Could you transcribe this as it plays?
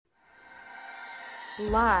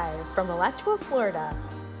Live from Alachua, Florida,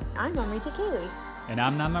 I'm Amrita Kaylee. And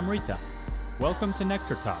I'm Namamrita. Welcome to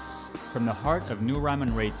Nectar Talks, from the heart of New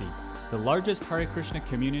Ramanreti, the largest Hare Krishna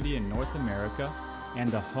community in North America and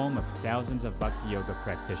the home of thousands of Bhakti Yoga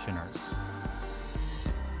practitioners.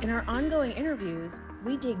 In our ongoing interviews,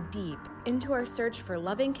 we dig deep into our search for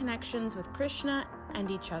loving connections with Krishna and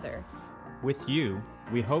each other. With you,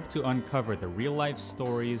 we hope to uncover the real-life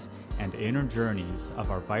stories and inner journeys of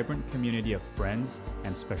our vibrant community of friends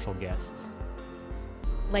and special guests.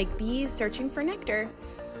 Like bees searching for nectar,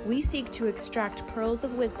 we seek to extract pearls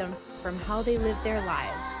of wisdom from how they live their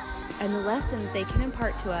lives and the lessons they can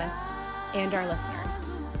impart to us and our listeners.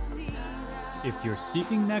 If you're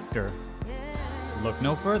seeking nectar, look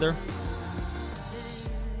no further.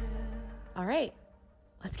 All right,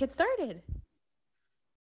 let's get started.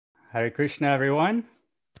 Hare Krishna, everyone.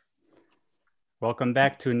 Welcome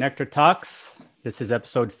back to Nectar Talks. This is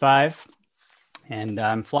episode 5. And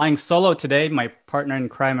I'm flying solo today. My partner in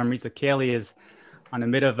crime, Amrita Kaylee, is on a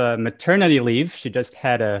bit of a maternity leave. She just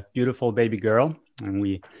had a beautiful baby girl, and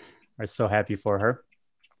we are so happy for her.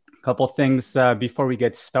 A couple things before we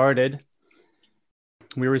get started.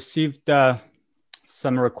 We received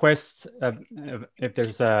some requests if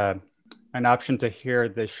there's an option to hear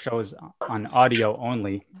the shows on audio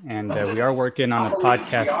only. And we are working on a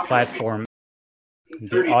podcast platform.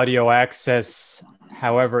 The audio access,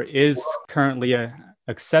 however, is currently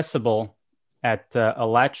accessible at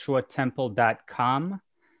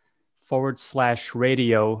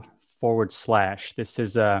alachuatemple.com/radio/. This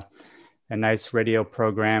is a nice radio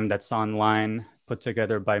program that's online, put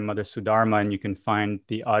together by Mother Sudharma, and you can find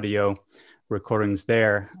the audio recordings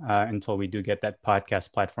there until we do get that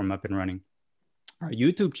podcast platform up and running. Our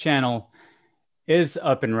YouTube channel is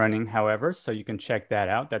up and running, however, so you can check that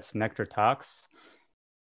out. That's Nectar Talks.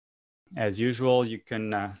 As usual, you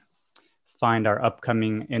can find our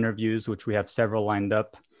upcoming interviews, which we have several lined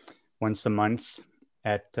up once a month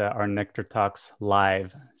at our Nectar Talks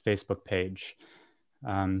Live Facebook page.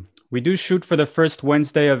 We do shoot for the first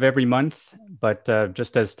Wednesday of every month, but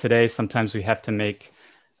just as today, sometimes we have to make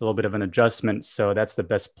a little bit of an adjustment. So that's the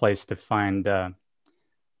best place to find the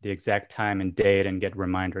exact time and date and get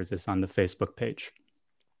reminders is on the Facebook page.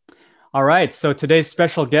 All right, so today's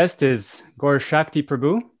special guest is Gaur Shakti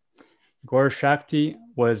Prabhu. Gaur Shakti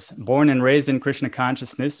was born and raised in Krishna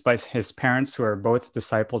consciousness by his parents, who are both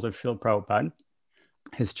disciples of Srila Prabhupada.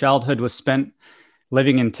 His childhood was spent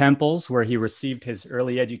living in temples, where he received his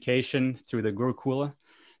early education through the Gurukula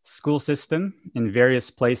school system in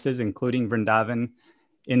various places, including Vrindavan,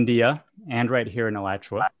 India, and right here in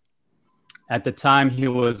Alachua. At the time, he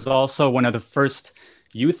was also one of the first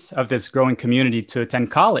youth of this growing community to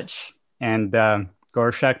attend college. And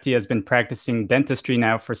Gaur Shakti has been practicing dentistry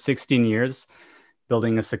now for 16 years,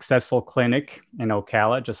 building a successful clinic in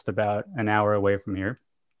Ocala, just about an hour away from here.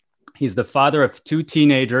 He's the father of 2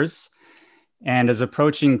 teenagers and is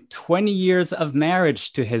approaching 20 years of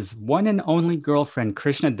marriage to his one and only girlfriend,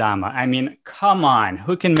 Krishna Dama. I mean, come on,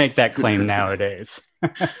 who can make that claim nowadays?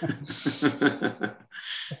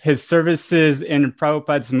 His services in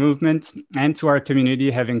Prabhupada's movement and to our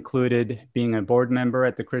community have included being a board member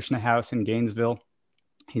at the Krishna House in Gainesville.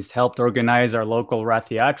 He's helped organize our local Rath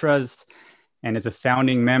Yatras and is a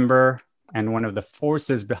founding member and one of the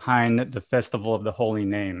forces behind the Festival of the Holy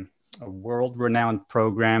Name, a world-renowned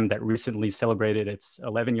program that recently celebrated its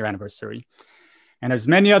 11-year anniversary. And there's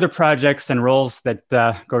many other projects and roles that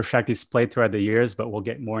Gaur Shakti's played throughout the years, but we'll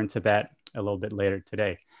get more into that a little bit later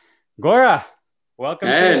today. Gaura, welcome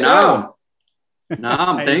to the show.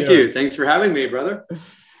 Nam, thank you. Thanks for having me, brother.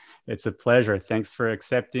 It's a pleasure. Thanks for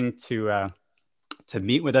accepting to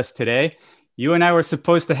meet with us today. You and I were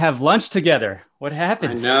supposed to have lunch together. What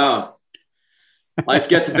happened? I know. Life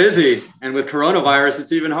gets busy, and with coronavirus,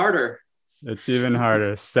 it's even harder. It's even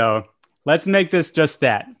harder. So let's make this just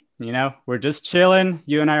that. You know, we're just chilling.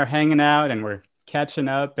 You and I are hanging out, and we're catching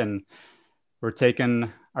up, and we're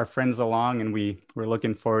taking our friends along, and we're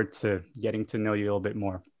looking forward to getting to know you a little bit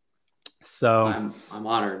more. So I'm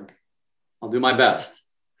honored. I'll do my best.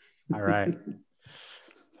 All right.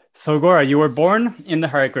 So Gaura, you were born in the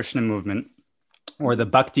Hare Krishna movement, or the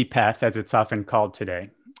Bhakti path, as it's often called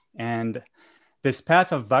today. And this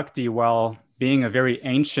path of Bhakti, while being a very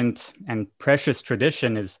ancient and precious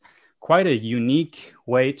tradition, is quite a unique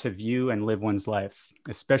way to view and live one's life,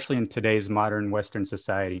 especially in today's modern Western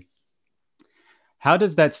society. How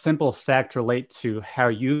does that simple fact relate to how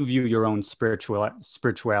you view your own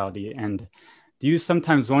spirituality? And do you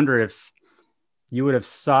sometimes wonder if you would have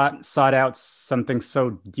sought out something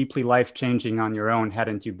so deeply life-changing on your own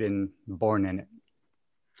hadn't you been born in it?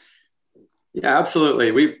 Yeah,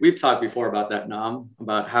 absolutely. We've talked before about that, Nam,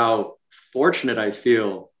 about how fortunate I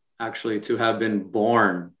feel actually to have been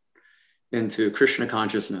born into Krishna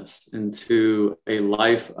consciousness, into a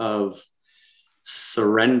life of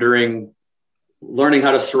surrendering, learning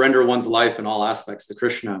how to surrender one's life in all aspects to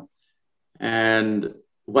Krishna, and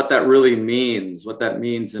what that really means, what that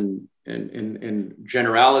means in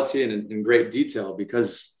generality and in great detail,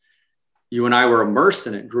 because you and I were immersed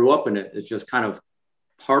in it, grew up in it. It's just kind of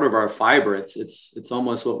part of our fiber. It's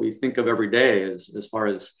almost what we think of every day as far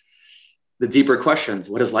as the deeper questions.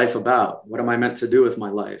 What is life about? What am I meant to do with my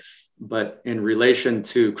life? But in relation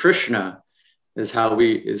to Krishna is how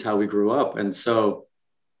we grew up. And so,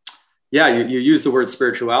 yeah, you use the word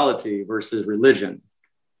spirituality versus religion,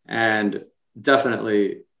 and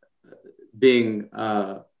definitely being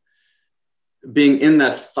in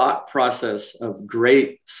that thought process of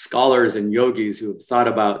great scholars and yogis who have thought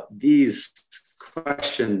about these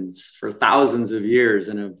questions for thousands of years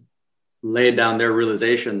and have laid down their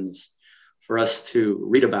realizations for us to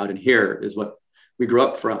read about and hear, is what we grew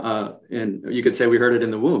up from. And you could say we heard it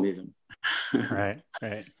in the womb even. Right.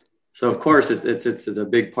 So of course it's a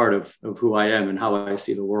big part of who I am and how I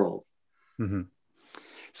see the world. Mm-hmm.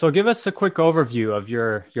 So give us a quick overview of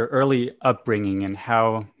your early upbringing and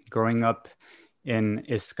how growing up in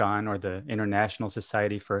ISKCON, or the International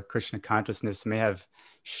Society for Krishna Consciousness, may have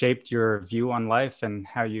shaped your view on life and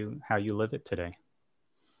how you live it today.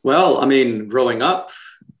 Well, I mean, growing up,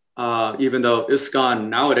 even though ISKCON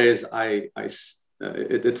nowadays,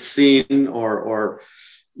 it's seen, or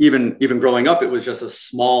even growing up, it was just a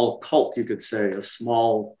small cult, you could say, a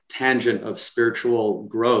small tangent of spiritual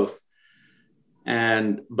growth.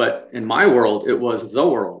 But in my world, it was the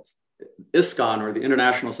world. ISKCON, or the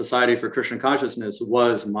International Society for Krishna Consciousness,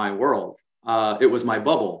 was my world. It was my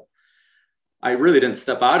bubble. I really didn't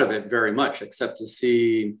step out of it very much, except to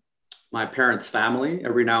see my parents' family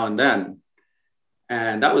every now and then.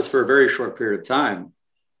 And that was for a very short period of time.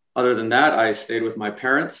 Other than that, I stayed with my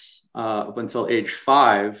parents up until age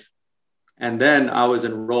 5. And then I was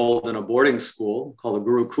enrolled in a boarding school called a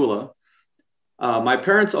Gurukula. My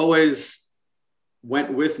parents always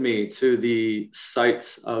went with me to the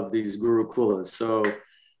sites of these Gurukulas. So,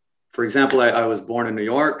 for example, I was born in New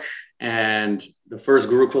York, and the first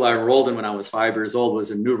Gurukula I enrolled in when I was 5 years old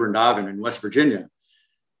was in New Vrindavan in West Virginia.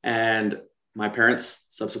 And my parents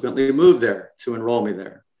subsequently moved there to enroll me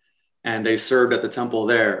there. And they served at the temple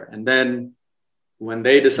there. And then when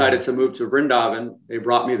they decided to move to Vrindavan, they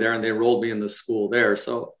brought me there and they enrolled me in the school there.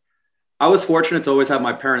 So I was fortunate to always have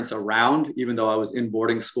my parents around, even though I was in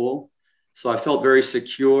boarding school. So I felt very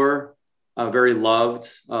secure, very loved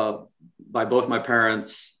by both my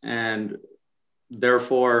parents, and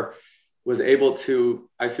therefore was able to,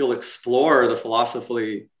 I feel, explore the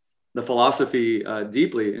philosophy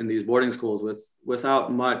deeply in these boarding schools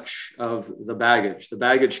without much of the baggage. The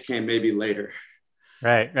baggage came maybe later.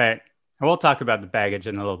 Right. And we'll talk about the baggage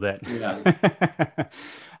in a little bit. Yeah.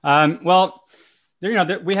 Well,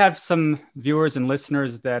 we have some viewers and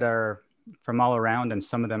listeners that are from all around, and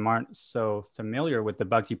some of them aren't so familiar with the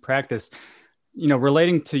bhakti practice.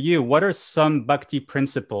 Relating to you, what are some bhakti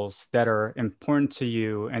principles that are important to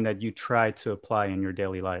you and that you try to apply in your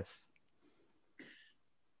daily life?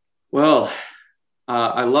 Well,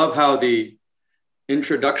 I love how the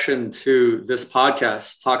introduction to this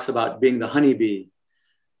podcast talks about being the honeybee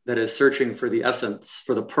that is searching for the essence,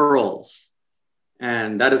 for the pearls.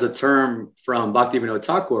 And that is a term from Bhaktivinoda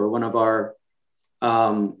Thakur, one of our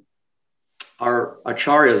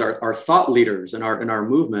acharyas, our thought leaders in our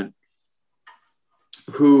movement,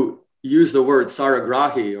 who use the word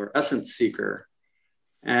saragrahi, or essence seeker.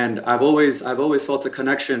 And I've always felt a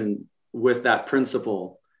connection with that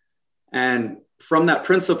principle. And from that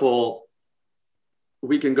principle,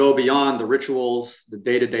 we can go beyond the rituals, the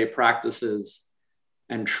day-to-day practices,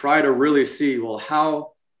 and try to really see, well,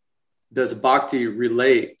 how does bhakti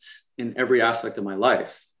relate in every aspect of my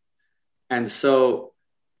life? And so,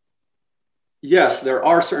 yes, there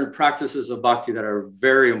are certain practices of bhakti that are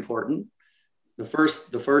very important. The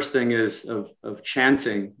first thing is of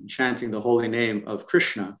chanting the holy name of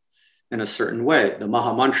Krishna in a certain way, the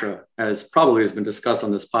Maha Mantra, as probably has been discussed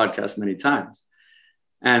on this podcast many times.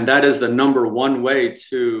 And that is the number one way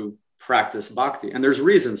to practice bhakti. And there's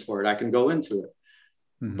reasons for it. I can go into it.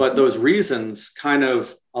 Mm-hmm. But those reasons kind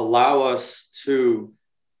of allow us to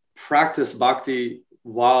practice bhakti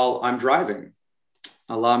while I'm driving.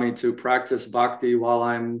 Allow me to practice bhakti while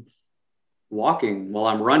I'm walking, while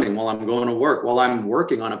I'm running, while I'm going to work, while I'm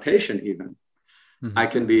working on a patient even. Mm-hmm. I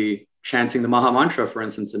can be chanting the Maha Mantra, for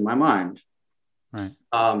instance, in my mind. Right.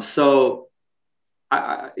 So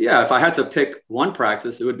yeah, if I had to pick one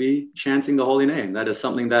practice, it would be chanting the holy name. That is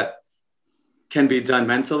something that can be done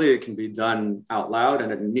mentally. It can be done out loud,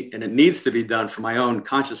 and it needs to be done for my own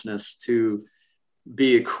consciousness to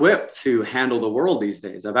be equipped to handle the world these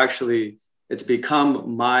days. It's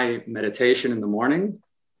become my meditation in the morning.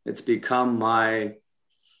 It's become my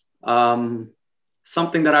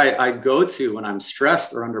something that I go to when I'm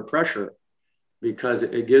stressed or under pressure, because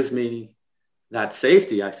it gives me that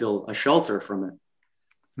safety. I feel a shelter from it.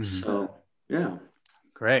 Mm-hmm. So, yeah.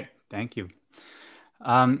 Great. Thank you.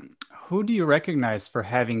 Who do you recognize for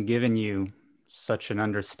having given you such an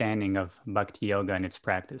understanding of Bhakti Yoga and its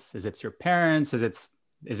practice? Is it your parents? Is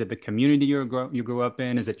it the community you grew up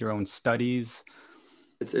in? Is it your own studies?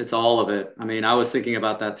 It's all of it. I mean, I was thinking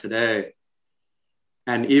about that today.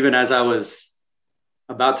 And even as I was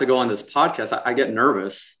about to go on this podcast, I get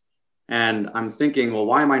nervous, and I'm thinking, well,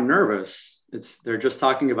 why am I nervous? They're just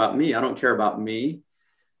talking about me. I don't care about me.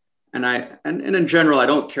 And in general, I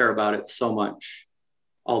don't care about it so much,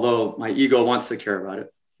 although my ego wants to care about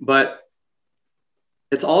it. But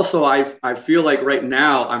it's also, I feel like right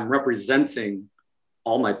now I'm representing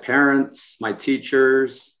all my parents, my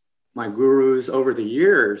teachers, my gurus over the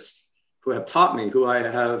years who have taught me, who I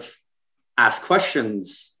have asked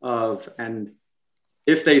questions of. And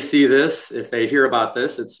if they see this, if they hear about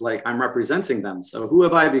this, it's like I'm representing them. So who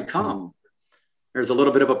have I become? There's a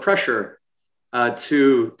little bit of a pressure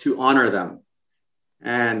to honor them.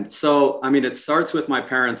 And so, I mean, it starts with my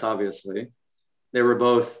parents, obviously. They were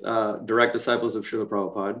both direct disciples of Srila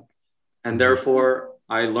Prabhupada. And therefore,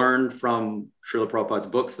 I learned from Srila Prabhupada's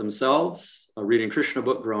books themselves, reading Krishna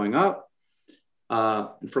book growing up,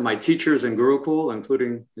 from my teachers in Gurukul,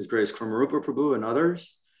 including His Grace Kramarupa Prabhu and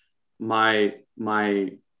others, my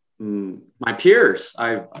peers,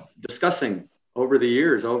 I'm discussing over the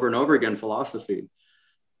years, over and over again, philosophy,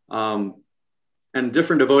 and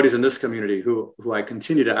different devotees in this community who I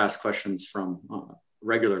continue to ask questions from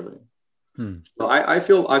regularly. So I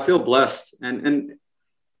feel blessed, and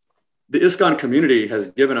the ISKCON community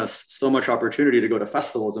has given us so much opportunity to go to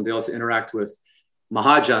festivals and be able to interact with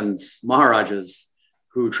Mahajans, Maharajas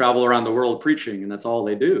who travel around the world preaching, and that's all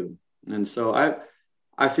they do. And so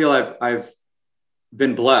I feel I've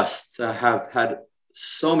been blessed to have had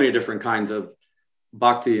so many different kinds of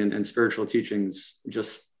bhakti and spiritual teachings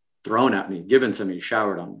just thrown at me, given to me,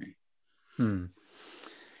 showered on me.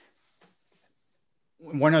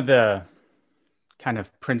 One of the kind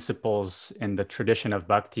of principles in the tradition of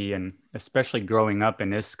bhakti, and especially growing up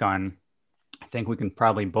in ISKCON, I think we can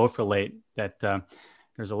probably both relate that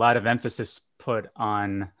there's a lot of emphasis put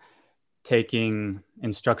on taking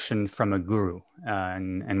instruction from a guru,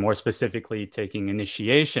 and more specifically, taking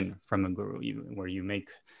initiation from a guru, where you make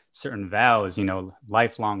certain vows,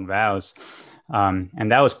 lifelong vows.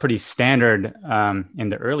 And that was pretty standard in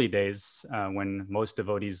the early days when most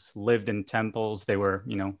devotees lived in temples. They were,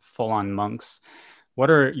 full-on monks. What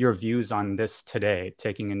are your views on this today,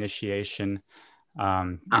 taking initiation?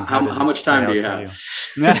 How much time do you have?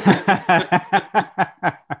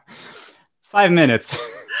 5 minutes.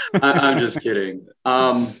 I'm just kidding.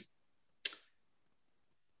 I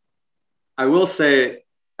will say,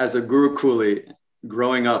 as a Guru Kuli,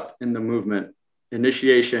 growing up in the movement,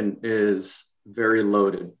 initiation is very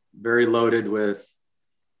loaded with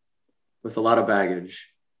a lot of baggage.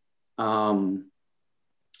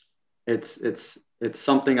 It's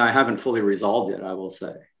something I haven't fully resolved yet, I will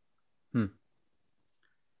say.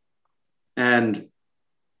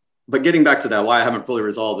 But getting back to that, why I haven't fully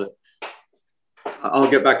resolved it, I'll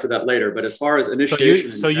get back to that later. But as far as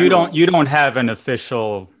initiation, so you don't have an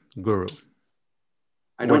official guru.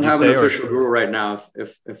 I don't have an official guru right now.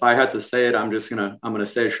 If I had to say it, I'm gonna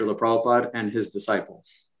say Srila Prabhupada and his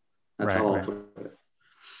disciples. That's how I'll put it.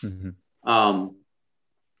 Mm-hmm.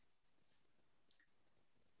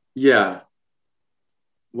 Yeah.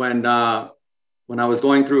 When I was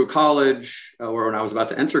going through college, or when I was about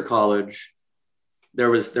to enter college, there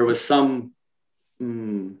was some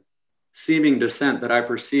seeming dissent that I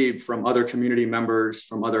perceived from other community members,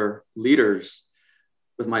 from other leaders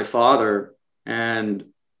with my father. And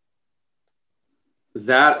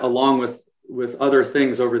that, along with other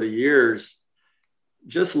things over the years,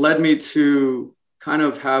 just led me to kind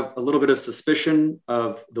of have a little bit of suspicion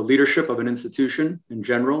of the leadership of an institution in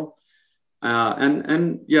general.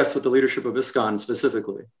 And yes, with the leadership of ISKCON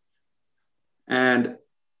specifically. And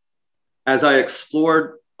as I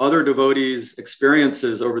explored other devotees'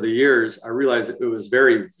 experiences over the years, I realized that it was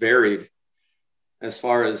very varied as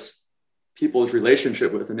far as people's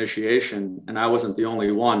relationship with initiation, and I wasn't the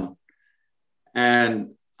only one.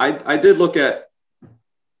 And I did look at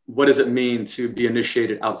what does it mean to be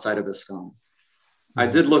initiated outside of ISKCON. I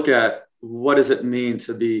did look at what does it mean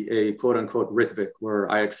to be a quote unquote Ritvik, where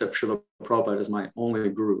I accept Srila Prabhupada as my only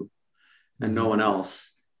guru and no one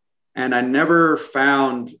else. And I never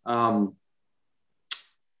found, at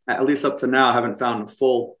least up to now, I haven't found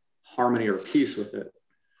full harmony or peace with it.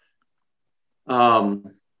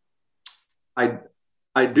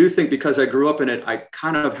 I do think because I grew up in it, I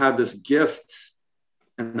kind of have this gift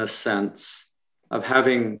in a sense of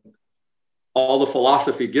having all the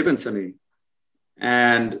philosophy given to me.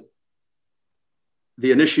 And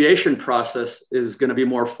the initiation process is going to be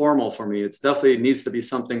more formal for me. It's definitely needs to be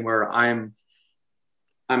something where I'm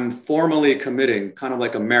formally committing, kind of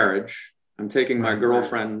like a marriage. I'm taking my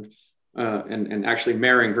girlfriend and actually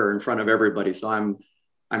marrying her in front of everybody. So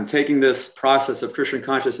I'm taking this process of Krishna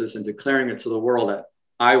consciousness and declaring it to the world that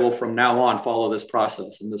I will from now on follow this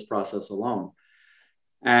process and this process alone.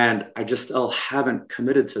 And I just still haven't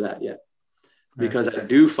committed to that yet, because I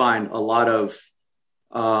do find a lot of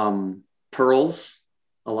pearls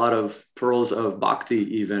of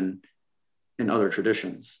bhakti even in other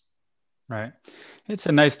traditions. Right. It's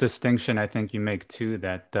a nice distinction I think you make too,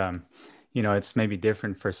 that, it's maybe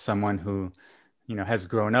different for someone who, has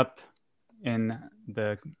grown up in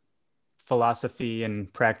the philosophy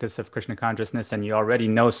and practice of Krishna consciousness, and you already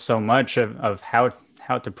know so much of how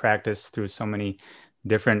to practice through so many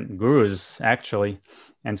different gurus actually.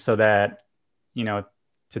 And so that,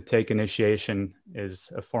 to take initiation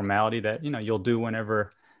is a formality that, you'll do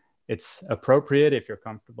whenever it's appropriate, if you're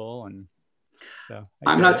comfortable. And so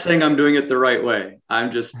I'm not saying I'm doing it the right way.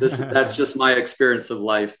 That's just my experience of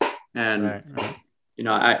life. And, right.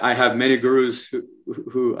 I have many gurus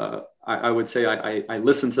who I would say I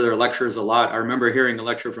listen to their lectures a lot. I remember hearing a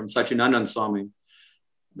lecture from Satchidananda Swami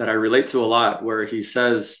that I relate to a lot, where he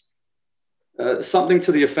says something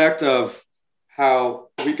to the effect of how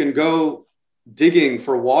we can go digging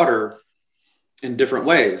for water in different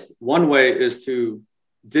ways. One way is to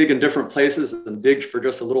dig in different places and dig for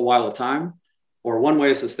just a little while at a time. Or one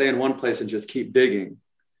way is to stay in one place and just keep digging,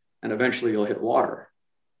 and eventually you'll hit water.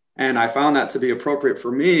 And I found that to be appropriate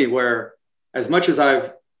for me, where as much as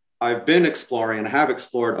I've been exploring and have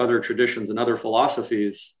explored other traditions and other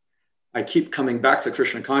philosophies, I keep coming back to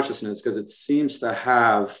Krishna consciousness because it seems to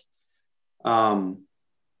have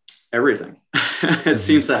everything. It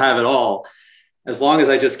seems to have it all, as long as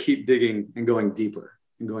I just keep digging and going deeper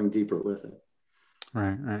with it.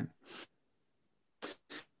 Right.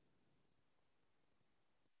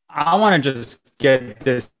 I want to just get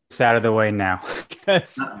this out of the way now,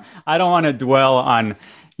 because I don't want to dwell on,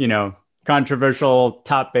 controversial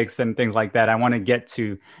topics and things like that. I want to get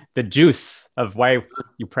to the juice of why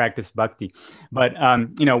you practice bhakti. But,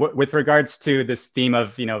 with regards to this theme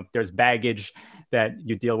of, there's baggage that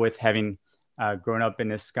you deal with having grown up in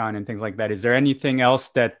ISKCON and things like that, is there anything else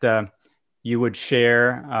that you would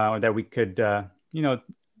share or that we could,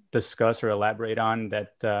 discuss or elaborate on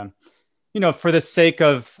that, for the sake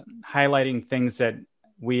of highlighting things that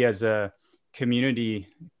we as a community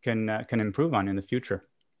can improve on in the future?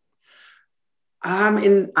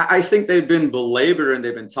 I think they've been belabored and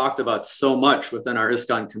they've been talked about so much within our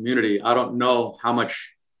ISKCON community. I don't know how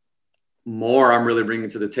much more I'm really bringing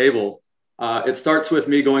to the table. It starts with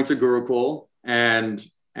me going to Gurukul and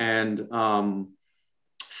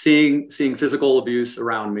seeing physical abuse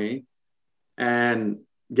around me, and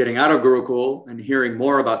getting out of Gurukul and hearing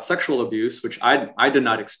more about sexual abuse, which I did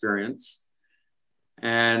not experience,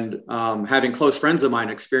 and having close friends of mine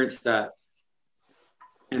experience that,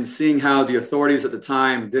 and seeing how the authorities at the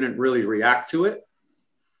time didn't really react to it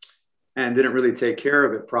and didn't really take care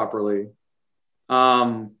of it properly.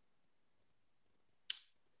 And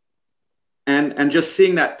just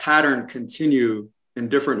seeing that pattern continue in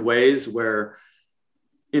different ways, where,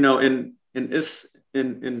 in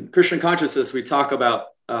Christian consciousness, we talk about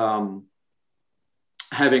having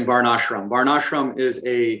Varnashram. Varnashram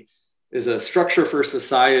is a structure for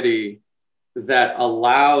society that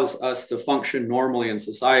allows us to function normally in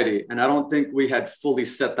society. And I don't think we had fully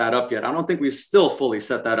set that up yet. I don't think we've still fully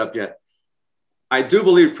set that up yet. I do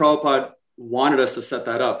believe Prabhupada wanted us to set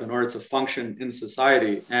that up in order to function in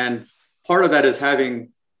society. And part of that is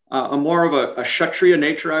having a more of a Kshatriya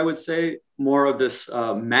nature, I would say, more of this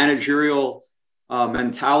managerial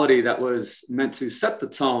mentality that was meant to set the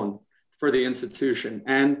tone for the institution.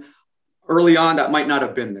 And early on, that might not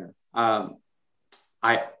have been there.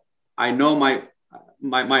 I know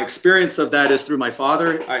my experience of that is through my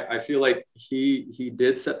father. I feel like he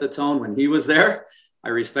did set the tone when he was there. I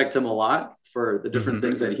respect him a lot for the different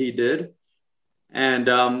things that he did. And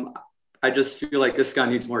I just feel like ISKCON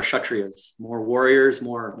needs more Kshatriyas, more warriors,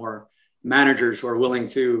 more managers who are willing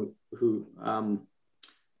to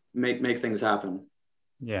make things happen.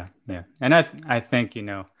 Yeah, yeah. And I think,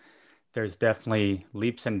 there's definitely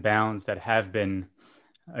leaps and bounds that have been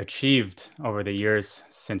achieved over the years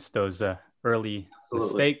since those early Absolutely.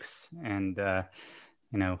 mistakes, and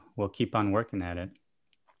we'll keep on working at it.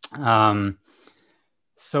 Um,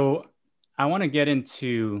 so I want to get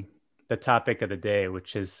into the topic of the day,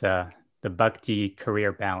 which is the Bhakti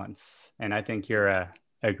career balance, and I think you're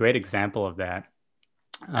a great example of that.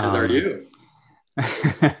 As are you.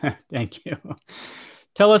 Thank you.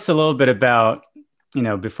 Tell us a little bit about,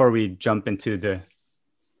 before we jump into the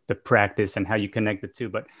practice and how you connect the two,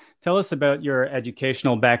 but tell us about your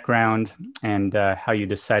educational background and how you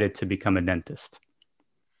decided to become a dentist.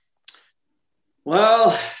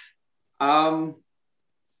 Well,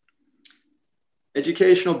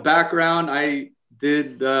 educational background, I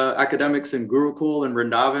did academics in Gurukul in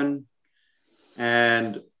Vrindavan,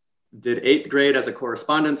 and did 8th grade as a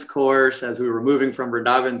correspondence course as we were moving from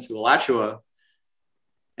Vrindavan to Alachua,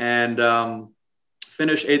 and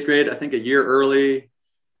finished 8th grade, I think a year early,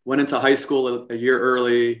 went into high school a year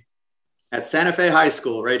early at Santa Fe High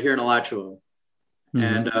School right here in Alachua,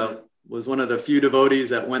 and was one of the few devotees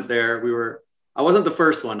that went there. I wasn't the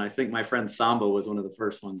first one. I think my friend Samba was one of the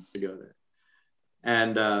first ones to go there.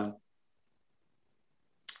 And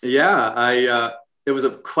it was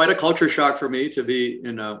quite a culture shock for me to be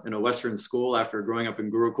in a Western school after growing up in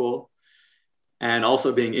Gurukul, and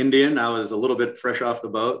also being Indian. I was a little bit fresh off the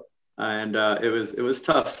boat, and it was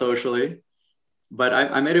tough socially, but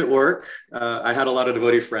I made it work. I had a lot of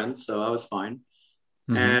devotee friends, so I was fine.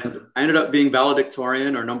 And I ended up being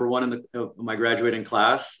valedictorian, or number one in my graduating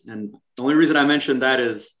class. And the only reason I mentioned that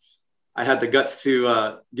is I had the guts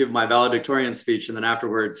to give my valedictorian speech and then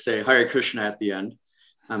afterwards say Hare Krishna at the end.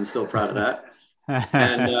 I'm still proud of that.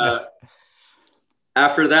 And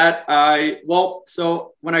after that,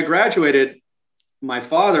 so when I graduated, my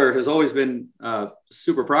father has always been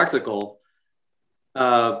super practical,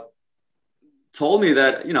 told me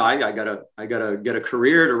that, I gotta get a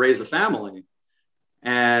career to raise a family.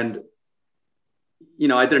 And,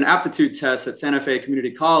 I did an aptitude test at Santa Fe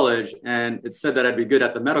Community College, and it said that I'd be good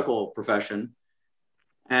at the medical profession.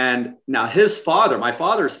 And now my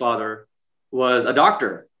father's father was a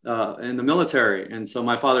doctor in the military. And so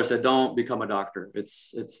my father said, don't become a doctor.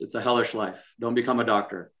 It's a hellish life. Don't become a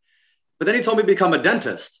doctor. But then he told me to become a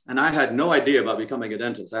dentist. And I had no idea about becoming a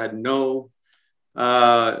dentist. I had no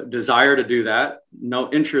desire to do that,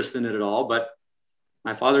 no interest in it at all. But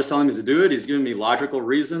my father's telling me to do it. He's giving me logical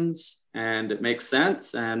reasons and it makes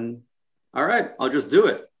sense. And all right, I'll just do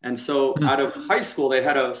it. And so out of high school, they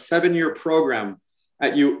had a 7-year program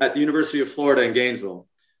at the University of Florida in Gainesville,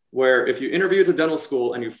 where if you interview at the dental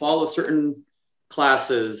school and you follow certain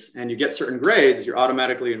classes and you get certain grades, you're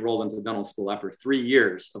automatically enrolled into dental school after 3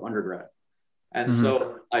 years of undergrad. And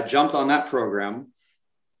so I jumped on that program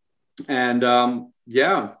and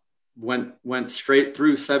went straight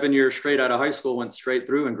through 7 years straight out of high school, went straight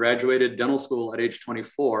through and graduated dental school at age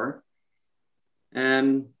 24.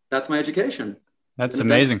 And that's my education. That's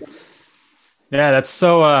amazing. Yeah, that's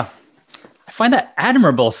so, I find that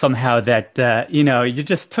admirable somehow that, you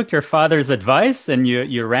just took your father's advice and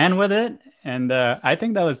you ran with it. And I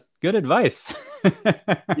think that was good advice.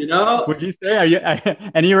 Would you say, are you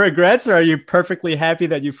any regrets, or are you perfectly happy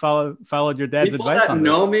that you followed your dad's advice? People that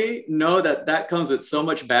know me know that comes with so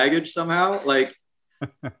much baggage somehow. Like,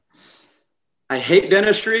 I hate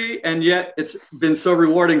dentistry, and yet it's been so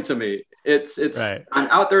rewarding to me. It's right. I'm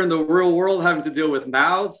out there in the real world having to deal with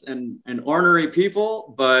mouths and ornery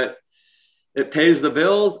people, but it pays the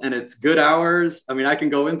bills and it's good hours. I mean, I can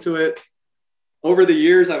go into it. Over the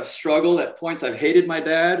years, I've struggled at points. I've hated my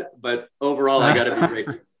dad, but overall, I got to be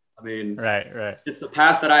grateful. I mean, right. It's the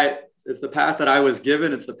path that I was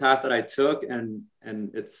given. It's the path that I took, and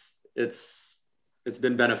it's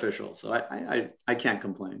been beneficial. So I can't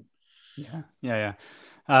complain. Yeah.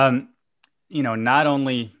 Not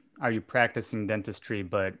only are you practicing dentistry,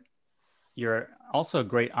 but you're also a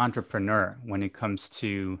great entrepreneur when it comes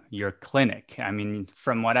to your clinic. I mean,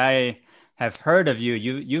 from what I have heard of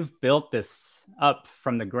you've built this up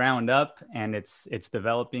from the ground up, and it's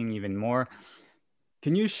developing even more.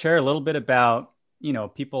 Can you share a little bit about,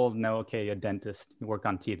 people know, okay, a dentist, you work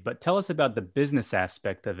on teeth, but tell us about the business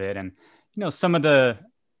aspect of it and, some of the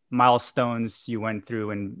milestones you went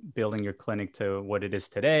through in building your clinic to what it is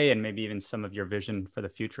today, and maybe even some of your vision for the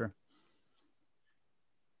future.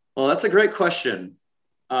 Well, that's a great question.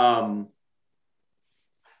 When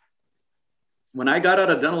I got out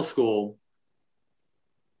of dental school,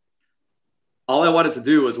 all I wanted to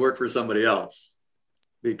do was work for somebody else,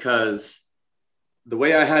 because the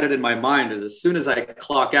way I had it in my mind is as soon as I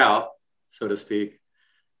clock out, so to speak,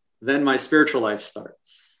 then my spiritual life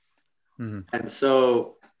starts. Mm-hmm. And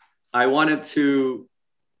so I wanted to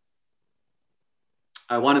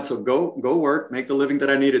go work, make the living that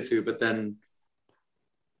I needed to, but then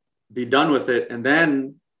be done with it. And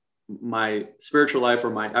then my spiritual life,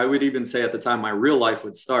 or I would even say at the time, my real life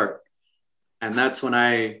would start. And that's when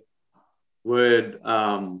I would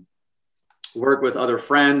work with other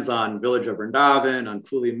friends on Village of Vrindavan, on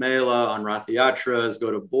Kuli Mela, on Rath Yatras,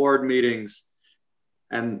 go to board meetings.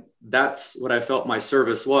 And that's what I felt my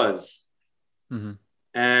service was. Mm-hmm.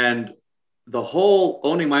 And the whole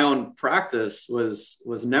owning my own practice was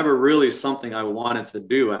never really something I wanted to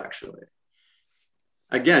do, actually.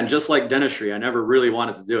 Again, just like dentistry, I never really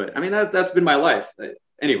wanted to do it. I mean, that's been my life.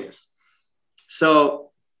 Anyways,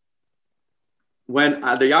 so when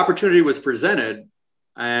the opportunity was presented,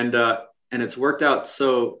 and it's worked out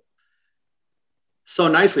so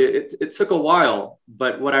nicely, it took a while.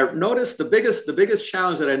 But what I noticed, the biggest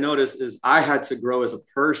challenge that I noticed is I had to grow as a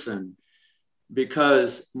person,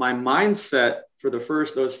 because my mindset for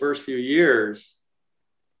those first few years,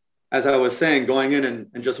 as I was saying, going in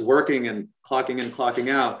and just working and clocking in, clocking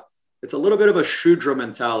out, it's a little bit of a Shudra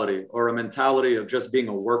mentality, or a mentality of just being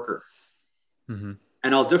a worker. Mm-hmm.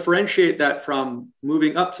 And I'll differentiate that from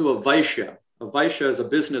moving up to a Vaishya. A Vaishya is a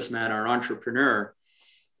businessman or an entrepreneur.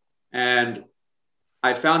 And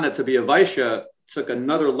I found that to be a Vaishya took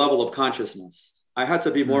another level of consciousness. I had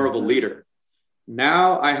to be more of a leader.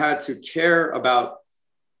 Now I had to care about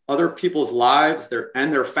other people's lives,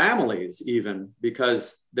 and their families, even,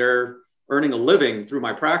 because they're earning a living through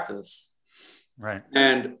my practice. Right.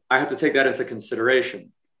 And I had to take that into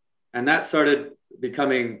consideration. And that started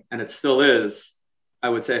becoming, and it still is, I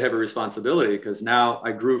would say, a heavy responsibility, because now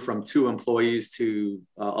I grew from 2 employees to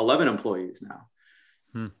 11 employees now.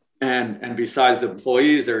 And besides the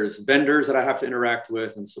employees, there's vendors that I have to interact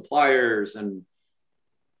with, and suppliers, and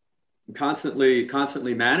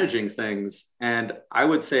constantly managing things. And I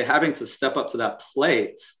would say having to step up to that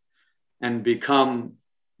plate and become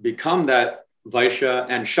that Vaishya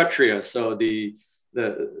and Kshatriya. So the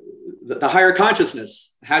higher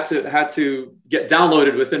consciousness had to get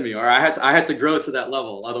downloaded within me, or I had to grow to that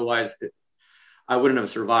level. Otherwise I wouldn't have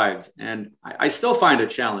survived. And I still find it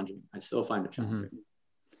challenging. Mm-hmm.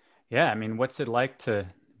 Yeah. I mean, what's it like to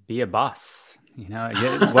be a boss? You know,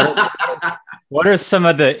 what are some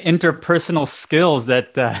of the interpersonal skills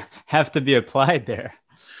that have to be applied there?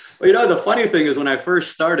 Well, you know, the funny thing is, when I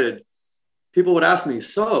first started, people would ask me,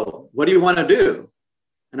 so what do you want to do?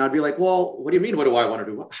 And I'd be like, well, what do you mean? What do I want to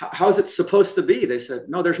do? How is it supposed to be? They said,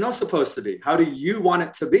 no, there's no supposed to be. How do you want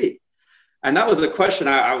it to be? And that was a question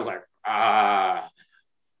I was like,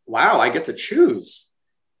 wow, I get to choose.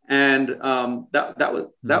 And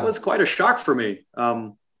that was quite a shock for me.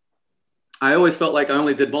 I always felt like I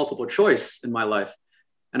only did multiple choice in my life.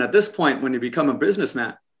 And at this point, when you become a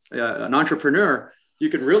businessman, an entrepreneur, you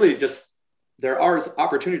can really there are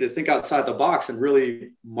opportunity to think outside the box and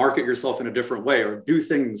really market yourself in a different way, or do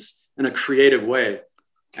things in a creative way.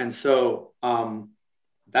 And so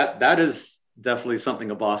that is definitely something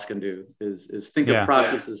a boss can do, is think of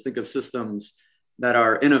processes, think of systems that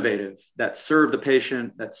are innovative, that serve the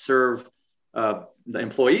patient, that serve the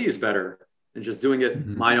employees better, and just doing it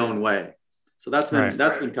my own way. So that's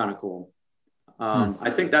been kind of cool.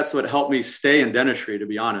 I think that's what helped me stay in dentistry, to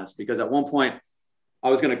be honest, because at one point I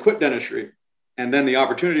was going to quit dentistry, and then the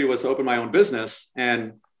opportunity was to open my own business.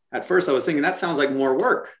 And at first I was thinking that sounds like more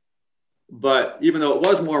work, but even though it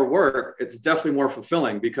was more work, it's definitely more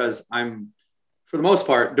fulfilling, because I'm, for the most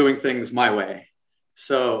part, doing things my way.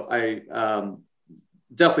 So I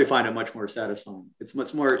definitely find it much more satisfying. It's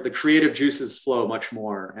much more, the creative juices flow much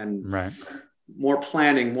more, and more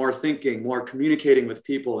planning, more thinking, more communicating with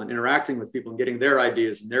people and interacting with people and getting their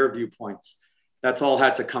ideas and their viewpoints. That's all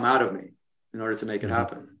had to come out of me in order to make it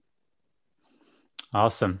happen.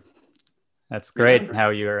 Awesome. That's great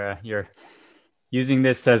how you're using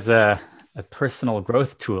this as a personal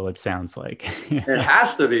growth tool, it sounds like. It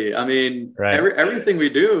has to be. I mean, everything we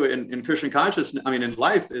do in Christian consciousness, I mean, in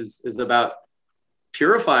life is about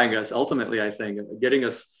purifying us ultimately, I think, getting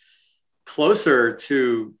us closer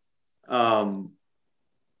to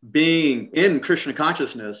being in Krishna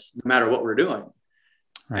consciousness, no matter what we're doing.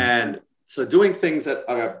 And so doing things at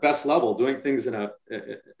our best level, doing things in a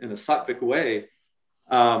sattvic way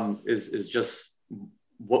is just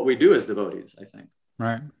what we do as devotees, I think.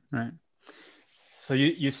 Right. So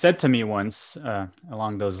you said to me once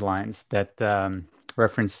along those lines that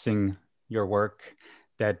referencing your work,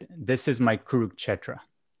 that this is my Kurukshetra.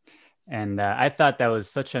 And I thought that was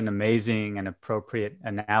such an amazing and appropriate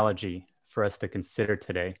analogy for us to consider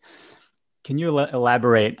today. Can you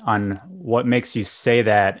elaborate on what makes you say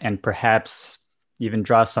that, and perhaps even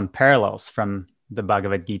draw some parallels from the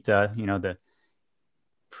Bhagavad Gita, the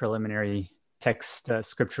preliminary text,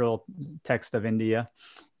 scriptural text of India,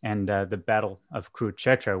 and the Battle of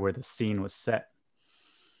Kurukshetra, where the scene was set?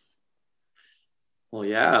 Well,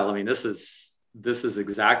 yeah, I mean, this is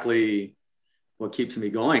exactly what keeps me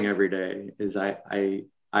going every day. Is I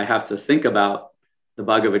have to think about the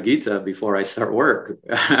Bhagavad Gita before I start work.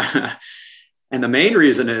 And the main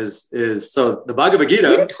reason is so the Bhagavad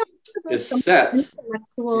Gita is set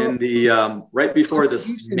in the right before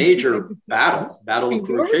this major battle of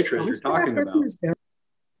Kurukshetra, as you're talking about.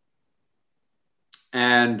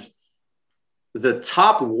 And the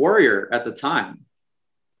top warrior at the time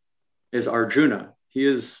is Arjuna. He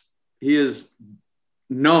is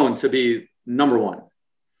known to be number one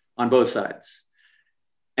on both sides.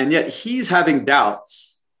 And yet he's having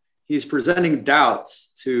doubts. He's presenting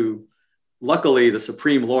doubts to, luckily, the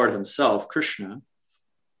Supreme Lord himself, Krishna,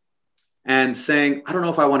 and saying, I don't know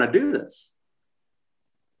if I want to do this.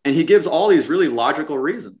 And he gives all these really logical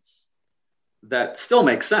reasons that still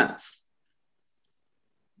make sense.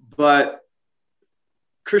 But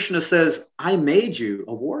Krishna says, I made you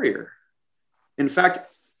a warrior. In fact,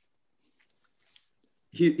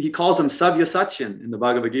 he calls him Savyasachin in the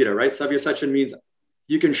Bhagavad Gita, right? Savyasachin means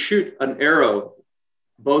you can shoot an arrow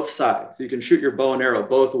both sides. You can shoot your bow and arrow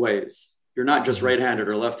both ways. You're not just right-handed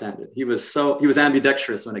or left-handed. He was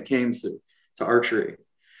ambidextrous when it came to archery.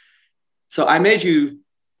 So I made you,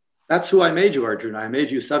 that's who I made you, Arjuna. I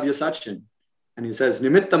made you Savyasachin. And he says,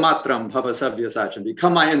 Nimitta matram bhava Savyasachin,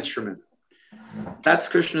 become my instrument. That's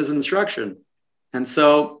Krishna's instruction. And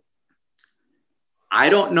so I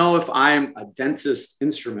don't know if I'm a dentist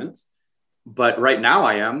instrument, but right now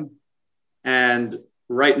I am. And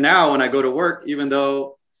right now when I go to work, even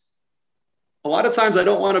though a lot of times I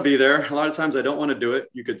don't want to be there, a lot of times I don't want to do it,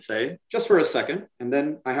 you could say, just for a second. And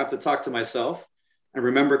then I have to talk to myself and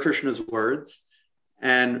remember Krishna's words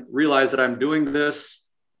and realize that I'm doing this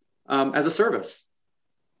as a service.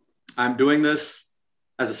 I'm doing this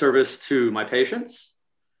as a service to my patients.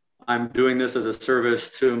 I'm doing this as a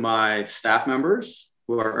service to my staff members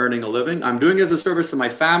who are earning a living. I'm doing it as a service to my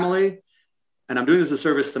family. And I'm doing this as a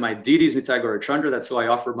service to my deities, Nitai Gaurachandra. That's who I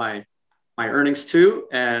offer my earnings to.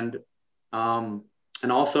 And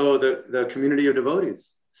also the community of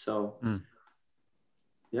devotees. So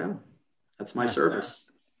yeah, that's my service.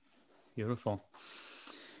 Beautiful.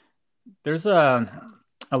 There's a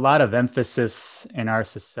lot of emphasis in our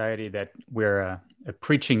society that we're a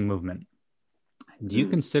preaching movement. Do you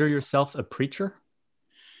consider yourself a preacher?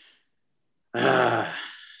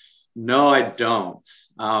 No, I don't.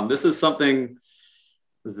 This is something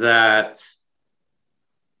that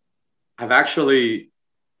I've actually,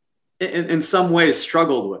 in some ways,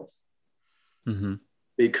 struggled with.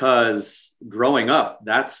 Because growing up,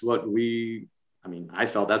 that's what I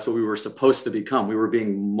felt that's what we were supposed to become. We were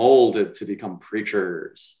being molded to become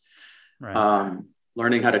preachers. Right.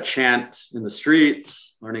 Learning how to chant in the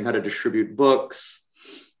streets, learning how to distribute books,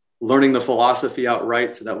 learning the philosophy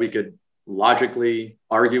outright so that we could logically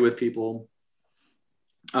argue with people.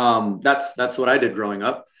 That's what I did growing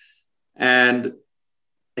up. And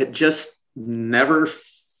it just never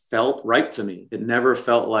felt right to me. It never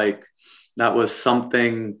felt like that was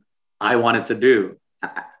something I wanted to do.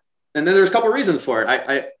 And then there's a couple of reasons for it.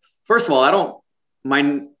 I first of all,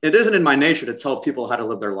 it isn't in my nature to tell people how to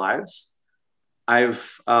live their lives.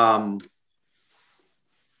 I've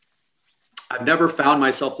never found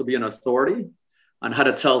myself to be an authority on how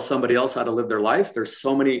to tell somebody else how to live their life. There's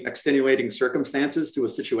so many extenuating circumstances to a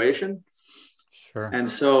situation. Sure. And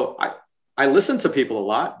so I listen to people a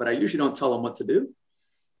lot, but I usually don't tell them what to do.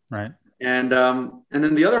 Right. And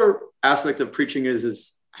then the other aspect of preaching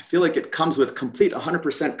is I feel like it comes with complete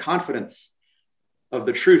 100% confidence of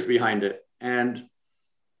the truth behind it. And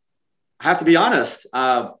I have to be honest,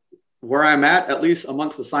 where I'm at least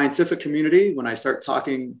amongst the scientific community, when I start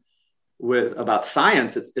talking about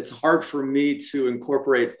science, it's hard for me to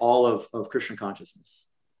incorporate all of Krishna consciousness.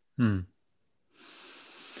 In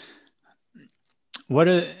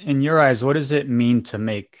your eyes, what does it mean to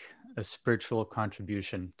make a spiritual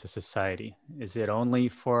contribution to society? Is it only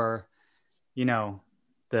for,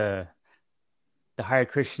 the Hare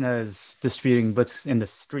Krishnas distributing books in the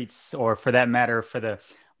streets, or for that matter, for the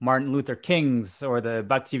Martin Luther Kings or the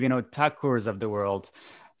Bhaktivinoda Thakurs of the world?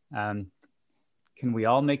 Can we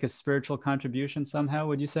all make a spiritual contribution somehow,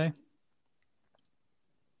 would you say?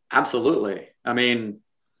 Absolutely. I mean,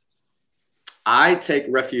 I take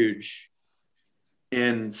refuge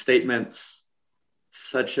in statements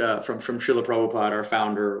such from Srila Prabhupada, our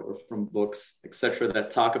founder, or from books, etc.,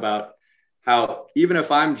 that talk about how even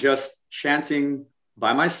if I'm just chanting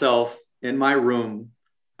by myself in my room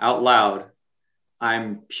out loud,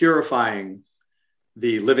 I'm purifying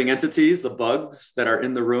the living entities, the bugs that are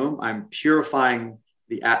in the room. I'm purifying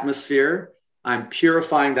the atmosphere. I'm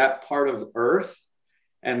purifying that part of earth.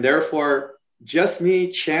 And therefore, just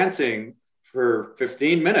me chanting for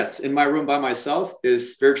 15 minutes in my room by myself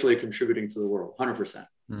is spiritually contributing to the world, 100%.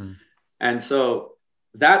 And so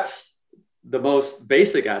that's the most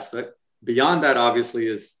basic aspect. Beyond that, obviously,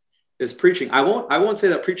 is preaching. I won't say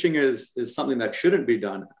that preaching is something that shouldn't be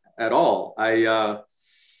done at all. I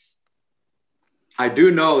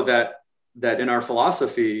do know that in our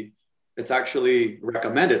philosophy, it's actually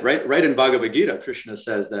recommended, right in Bhagavad Gita, Krishna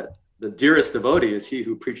says that the dearest devotee is he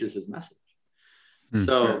who preaches his message.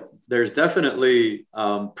 So there's definitely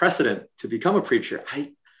precedent to become a preacher.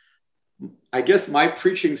 I guess my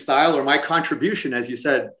preaching style, or my contribution, as you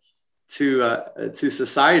said, to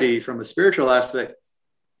society from a spiritual aspect,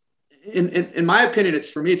 in my opinion,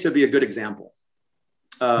 it's for me to be a good example,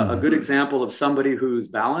 a good example of somebody who's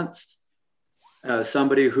balanced,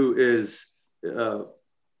 somebody who is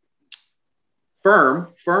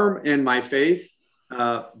firm in my faith,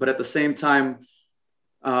 but at the same time,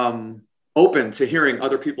 open to hearing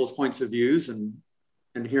other people's points of views and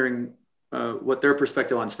hearing what their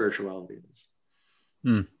perspective on spirituality is.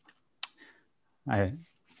 I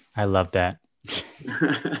love that.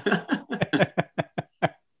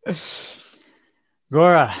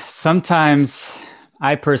 Gora, sometimes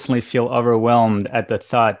I personally feel overwhelmed at the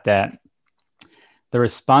thought that the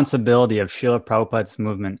responsibility of Srila Prabhupada's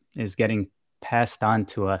movement is getting passed on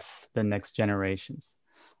to us, the next generations.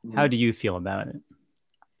 How do you feel about it?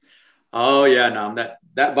 Oh yeah, no,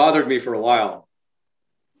 that bothered me for a while.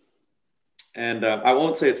 And I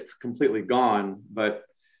won't say it's completely gone, but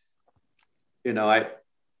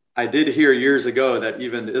I did hear years ago that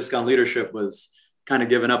even the ISKCON leadership was kind of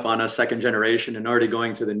giving up on us second generation and already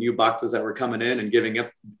going to the new bhaktas that were coming in and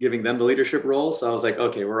giving them the leadership role. So I was like,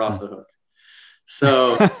 okay, we're off the hook.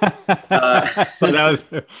 So, so that was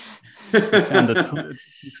you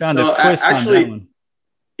found a twist actually, on that one.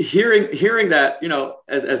 Hearing that,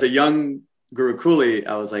 as a young Guru Kuli,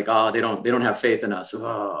 I was like, oh, they don't have faith in us.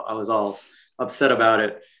 Oh, I was all upset about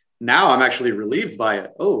it. Now I'm actually relieved by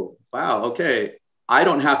it. Oh, wow. Okay. I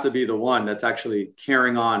don't have to be the one that's actually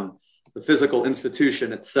carrying on the physical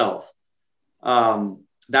institution itself.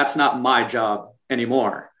 That's not my job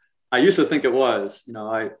anymore. I used to think it was,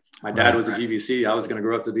 my dad was a GBC. I was going to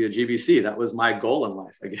grow up to be a GBC. That was my goal in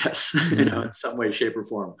life, I guess, in some way, shape or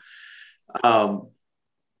form.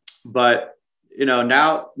 But,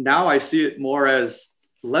 now I see it more as,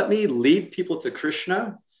 let me lead people to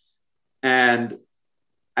Krishna. And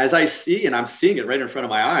as I see, and I'm seeing it right in front of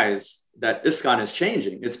my eyes, that ISKCON is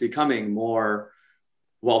changing. It's becoming more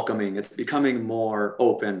welcoming. It's becoming more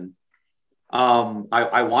open.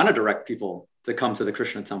 I want to direct people to come to the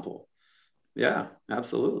Krishna temple. Yeah,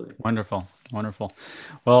 absolutely. Wonderful. Wonderful.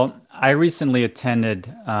 Well, I recently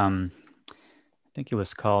attended, I think it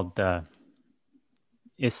was called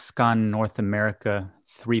ISKCON North America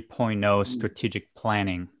 3.0 Strategic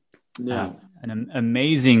Planning. Yeah. An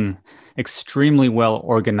amazing, extremely well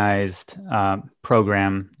organized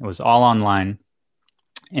program. It was all online.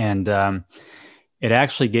 And it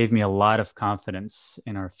actually gave me a lot of confidence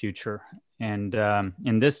in our future. And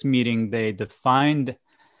in this meeting, they defined,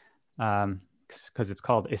 because it's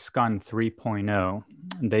called ISKCON 3.0,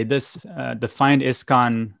 they defined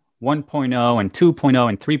ISKCON 1.0 and 2.0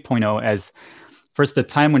 and 3.0 as first the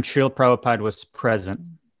time when Srila Prabhupada was present,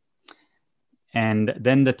 and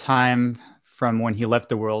then the time from when he left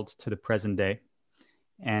the world to the present day.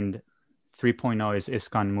 And 3.0 is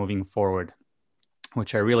ISKCON moving forward,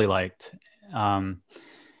 which I really liked.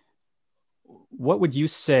 What would you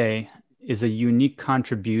say is a unique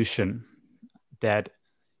contribution that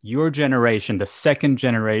your generation, the second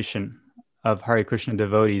generation of Hare Krishna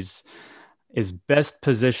devotees, is best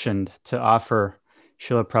positioned to offer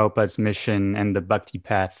Srila Prabhupada's mission and the bhakti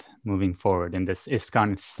path moving forward in this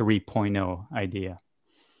ISKCON 3.0 idea?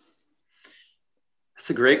 That's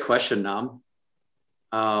a great question, Nam.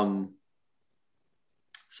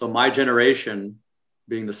 So my generation,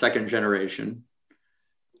 being the second generation,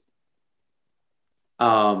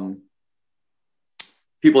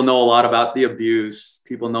 people know a lot about the abuse.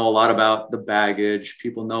 People know a lot about the baggage.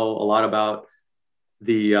 People know a lot about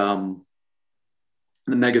the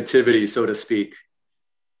negativity, so to speak.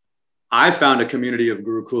 I found a community of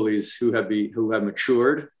Guru Kulis who have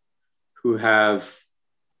matured, who have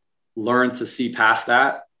learned to see past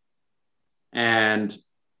that. And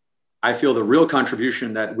I feel the real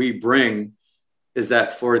contribution that we bring is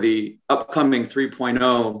that for the upcoming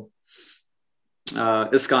 3.0,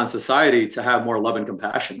 ISKCON society to have more love and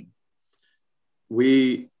compassion.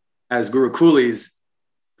 We, as Guru Kulis,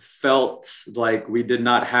 felt like we did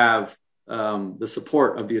not have the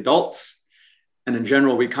support of the adults, and in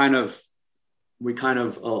general, we kind of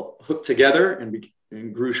hooked together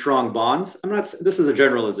and grew strong bonds. This is a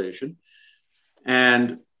generalization,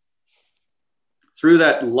 and through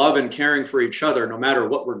that love and caring for each other, no matter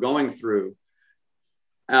what we're going through,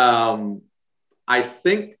 I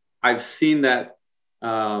think I've seen that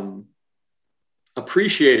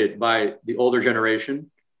appreciated by the older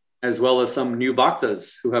generation, as well as some new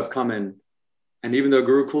bhaktas who have come in. And even though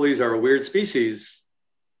Guru Kulis are a weird species,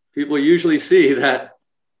 people usually see that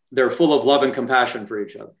they're full of love and compassion for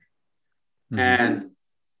each other. Mm-hmm. And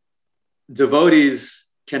devotees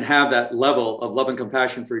can have that level of love and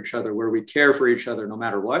compassion for each other where we care for each other no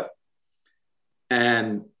matter what.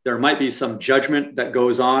 And there might be some judgment that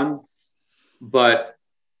goes on, but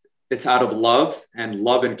it's out of love, and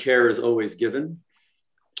love and care is always given.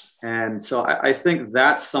 And so I think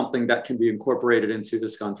that's something that can be incorporated into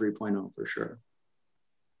ISKCON 3.0 for sure.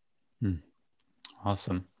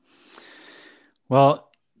 Awesome.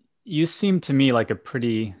 Well, you seem to me like a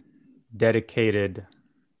pretty dedicated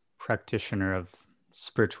practitioner of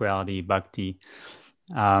spirituality, bhakti.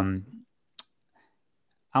 I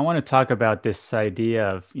want to talk about this idea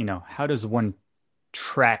of, how does one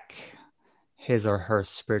track his or her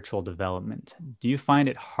spiritual development? Do you find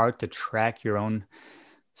it hard to track your own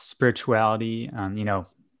spirituality?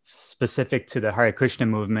 Specific to the Hare Krishna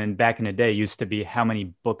movement back in the day used to be how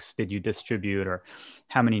many books did you distribute, or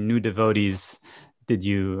how many new devotees did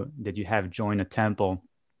you have join a temple?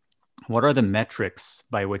 What are the metrics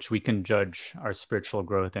by which we can judge our spiritual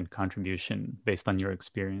growth and contribution based on your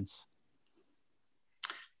experience?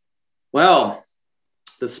 Well,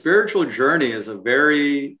 the spiritual journey is a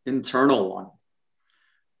very internal one.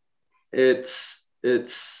 It's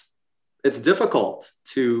difficult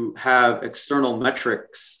to have external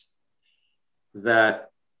metrics that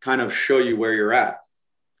kind of show you where you're at.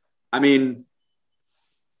 I mean,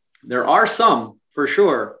 there are some for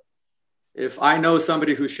sure. If I know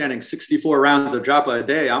somebody who's chanting 64 rounds of japa a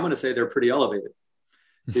day, I'm going to say they're pretty elevated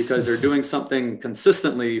because they're doing something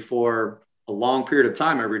consistently for a long period of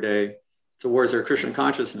time every day towards their Krishna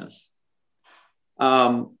consciousness.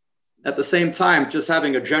 At the same time, just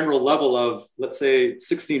having a general level of, let's say,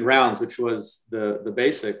 16 rounds, which was the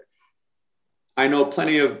basic. I know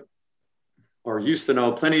used to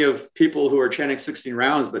know plenty of people who are chanting 16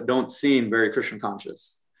 rounds, but don't seem very Krishna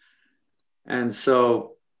conscious. And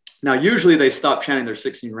so now usually they stop chanting their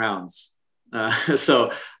 16 rounds.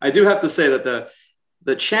 So I do have to say that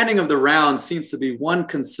the chanting of the rounds seems to be one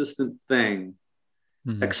consistent thing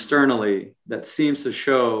externally that seems to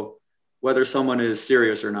show whether someone is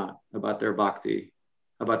serious or not about their bhakti,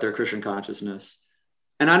 about their Krishna consciousness.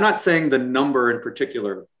 And I'm not saying the number in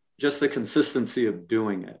particular, just the consistency of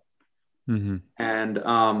doing it. Mm-hmm. And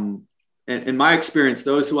in my experience,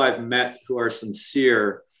 those who I've met who are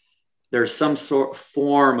sincere, there's some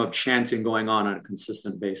form of chanting going on a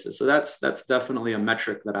consistent basis. So that's definitely a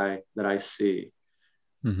metric that I see.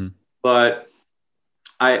 Mm-hmm. But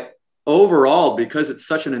overall, because it's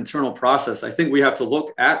such an internal process, I think we have to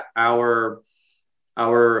look at our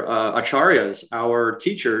acharyas, our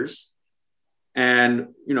teachers. And,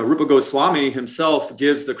 Rupa Goswami himself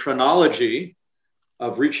gives the chronology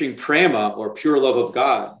of reaching prema, or pure love of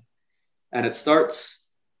God. And it starts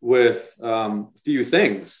with few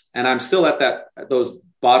things. And I'm still at those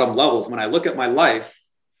bottom levels. When I look at my life,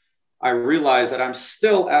 I realize that I'm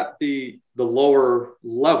still at the lower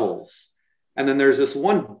levels. And then there's this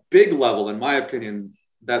one big level, in my opinion,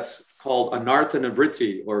 that's called anartha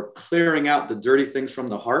nivritti, or clearing out the dirty things from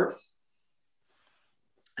the heart.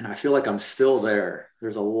 And I feel like I'm still there.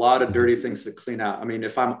 There's a lot of dirty things to clean out. I mean,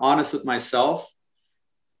 if I'm honest with myself,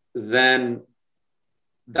 then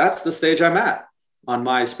that's the stage I'm at on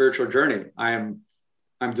my spiritual journey. I'm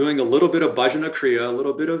doing a little bit of bhajana kriya, a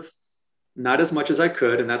little bit of, not as much as I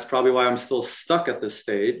could. And that's probably why I'm still stuck at this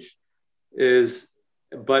stage,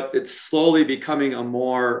 but it's slowly becoming a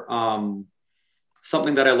more,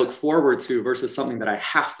 something that I look forward to versus something that I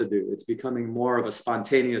have to do. It's becoming more of a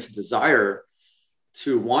spontaneous desire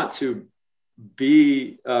to want to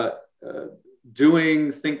be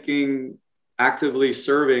doing, thinking, actively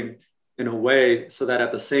serving in a way so that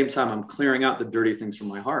at the same time I'm clearing out the dirty things from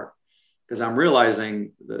my heart. Because I'm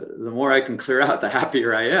realizing the more I can clear out, the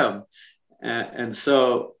happier I am. And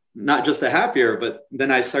so not just the happier, but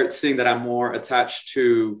then I start seeing that I'm more attached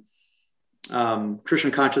to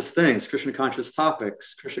Krishna conscious things, Krishna conscious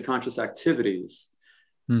topics, Krishna conscious activities.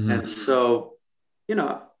 Mm-hmm. And so,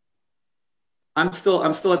 I'm still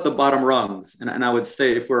at the bottom rungs. And I would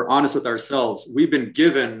say, if we're honest with ourselves, we've been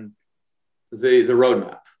given the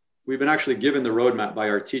roadmap. We've been actually given the roadmap by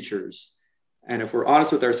our teachers. And if we're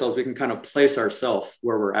honest with ourselves, we can kind of place ourselves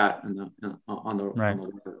where we're at on the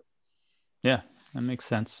river. Yeah, that makes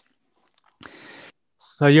sense.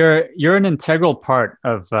 So you're an integral part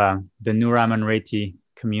of the Nuraman Reti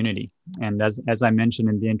community. And as I mentioned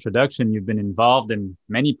in the introduction, you've been involved in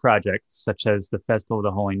many projects, such as the Festival of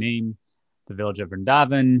the Holy Name, the Village of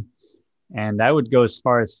Vrindavan. And I would go as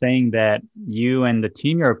far as saying that you and the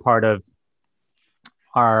team you're a part of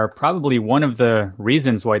are probably one of the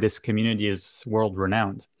reasons why this community is world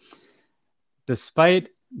renowned. Despite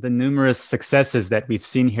the numerous successes that we've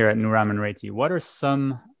seen here at Nuraman Reti, what are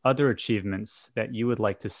some other achievements that you would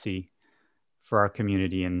like to see for our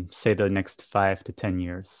community in, say, the next 5 to 10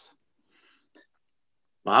 years?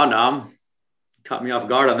 Wow, Nam, caught me off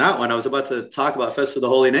guard on that one. I was about to talk about Festival of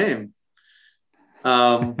the Holy Name.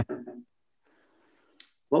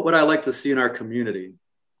 What would I like to see in our community?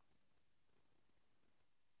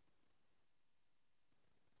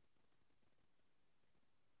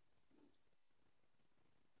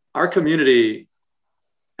 Our community,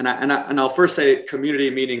 and I'll first say community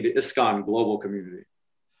meaning the ISKCON global community.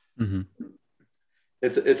 Mm-hmm.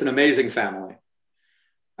 It's an amazing family.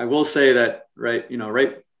 I will say that right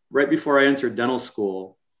before I entered dental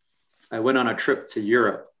school, I went on a trip to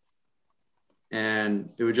Europe, and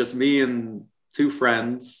it was just me and 2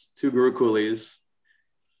 friends, 2 Guru Coolies,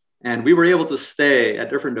 and we were able to stay at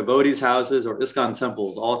different devotees' houses or ISKCON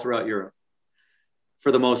temples all throughout Europe,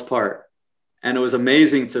 for the most part. And it was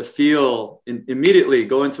amazing to feel immediately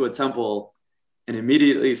go into a temple and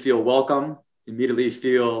immediately feel welcome, immediately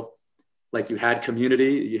feel like you had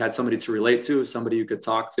community, you had somebody to relate to, somebody you could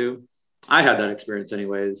talk to. I had that experience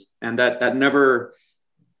anyways. And that never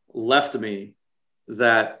left me,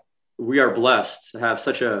 that we are blessed to have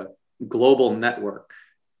such a global network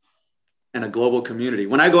and a global community.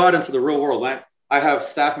 When I go out into the real world, I have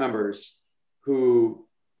staff members who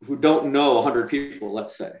don't know 100 people,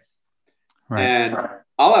 let's say. Right. And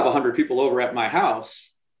I'll have 100 people over at my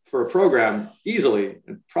house for a program easily,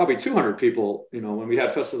 and probably 200 people, when we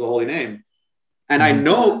had Festival of the Holy Name. And I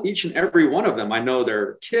know each and every one of them. I know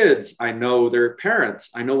their kids. I know their parents.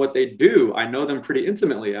 I know what they do. I know them pretty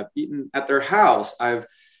intimately. I've eaten at their house.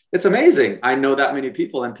 It's amazing. I know that many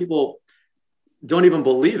people, and people don't even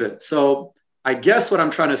believe it. So I guess what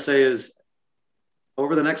I'm trying to say is,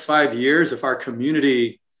 over the next 5 years, if our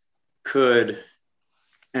community could,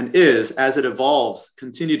 and is, as it evolves,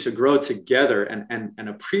 continue to grow together and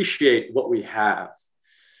appreciate what we have.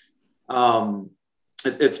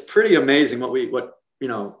 It's pretty amazing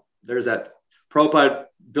there's that Prabhupada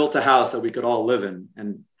built a house that we could all live in.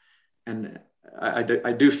 And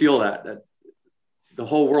I do feel that the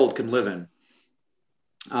whole world can live in.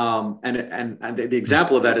 And the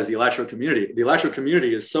example of that is the Alachua community. The Alachua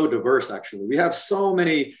community is so diverse, actually. We have so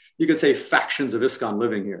many, you could say, factions of ISKCON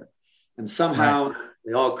living here. And somehow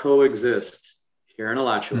they all coexist here in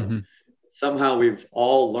Alachua. Mm-hmm. Somehow we've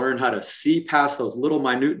all learned how to see past those little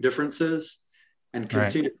minute differences and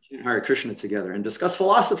continue to chant Hare Krishna together and discuss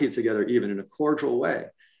philosophy together, even in a cordial way.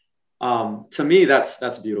 To me,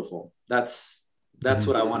 that's beautiful. That's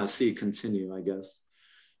what I want to see continue, I guess.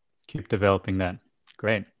 Keep developing that.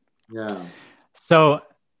 Great. Yeah. So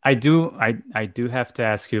I do have to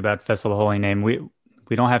ask you about Festival of the Holy Name. We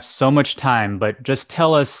don't have so much time, but just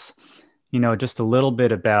tell us, just a little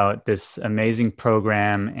bit about this amazing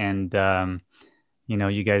program. And,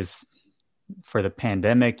 you guys, for the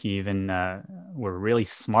pandemic, you even were really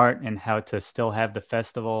smart in how to still have the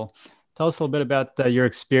festival. Tell us a little bit about your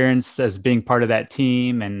experience as being part of that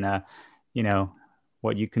team and,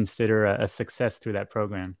 what you consider a success through that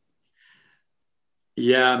program.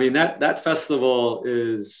 Yeah, I mean, that festival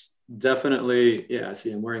is definitely, I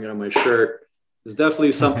see I'm wearing it on my shirt. It's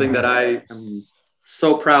definitely something that I am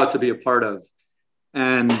so proud to be a part of.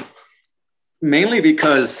 And mainly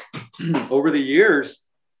because over the years,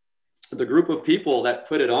 the group of people that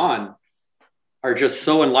put it on are just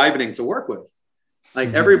so enlivening to work with.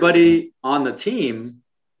 Like everybody on the team,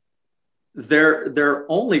 their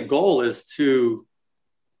only goal is to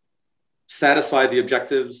satisfy the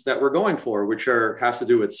objectives that we're going for, which has to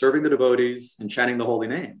do with serving the devotees and chanting the holy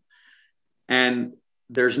name. And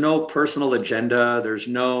there's no personal agenda. There's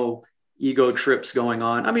no ego trips going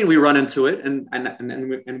on. I mean, we run into it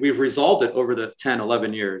and we've resolved it over the 10,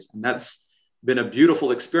 11 years. And that's been a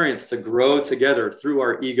beautiful experience to grow together through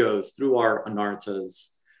our egos, through our anarthas,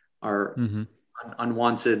 our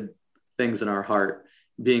unwanted things in our heart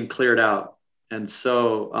being cleared out. And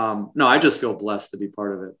so, I just feel blessed to be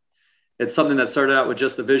part of it. It's something that started out with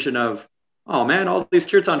just the vision of oh man, all these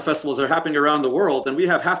kirtan festivals are happening around the world, and we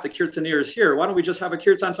have half the kirtaniers here. Why don't we just have a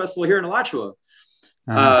kirtan festival here in Alachua?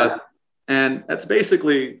 And that's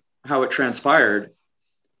basically how it transpired.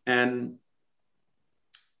 And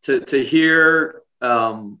to hear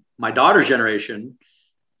my daughter's generation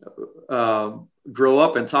grow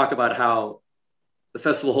up and talk about how the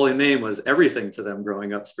Festival Holy Name was everything to them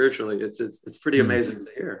growing up spiritually, it's pretty amazing to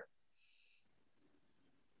hear.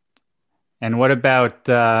 And what about,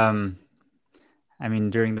 I mean,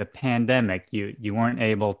 during the pandemic, you weren't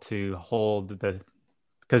able to hold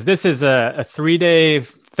because this is a 3-day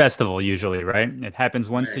festival usually, right? It happens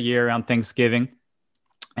once a year around Thanksgiving.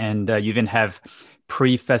 And you even have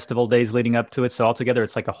pre-festival days leading up to it. So altogether,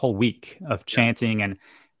 it's like a whole week of chanting. And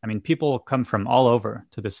I mean, people come from all over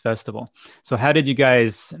to this festival. So how did you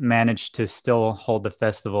guys manage to still hold the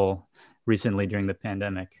festival recently during the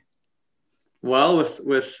pandemic? Well,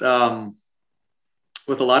 with a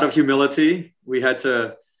lot of humility, we had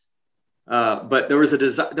to, but there was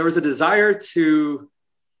a desire to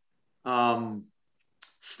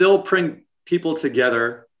still bring people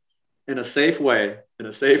together in a safe way,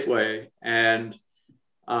 and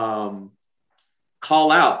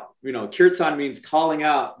call out. You know, kirtan means calling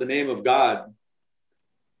out the name of God,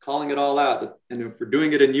 calling it all out. And if we're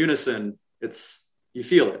doing it in unison, you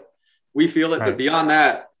feel it. We feel it, right. But beyond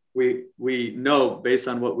that, we know based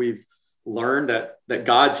on what we've learned that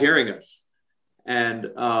God's hearing us.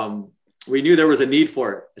 And we knew there was a need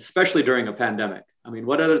for it, especially during a pandemic. I mean,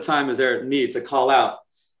 what other time is there a need to call out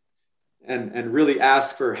and really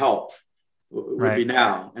ask for help would be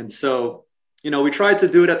now. And so, you know, we tried to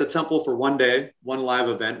do it at the temple for one day, one live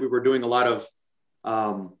event. We were doing a lot of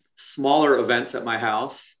smaller events at my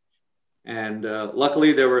house. And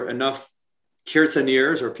luckily there were enough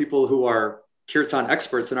kirtaniers or people who are kirtan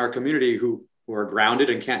experts in our community who are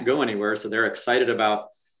grounded and can't go anywhere. So they're excited about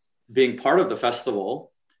being part of the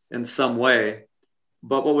festival in some way.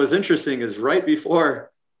 But what was interesting is right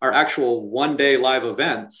before our actual one-day live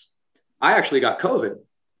event, I actually got COVID.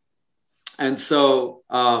 And so,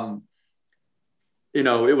 you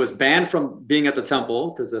know, it was banned from being at the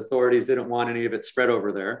temple because the authorities didn't want any of it spread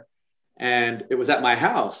over there. And it was at my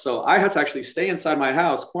house. So I had to actually stay inside my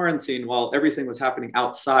house, quarantine, while everything was happening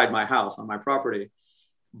outside my house on my property.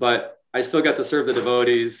 But I still got to serve the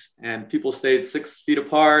devotees, and people stayed 6 feet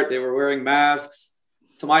apart. They were wearing masks.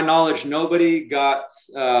 To my knowledge, nobody got,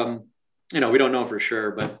 you know, we don't know for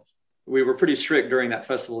sure, but we were pretty strict during that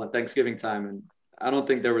festival at Thanksgiving time. And I don't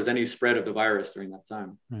think there was any spread of the virus during that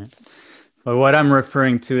time. Right. But what I'm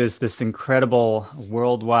referring to is this incredible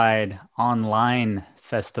worldwide online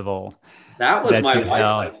festival. That was my wife's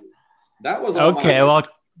idea. That was okay. Well,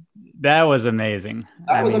 that was amazing.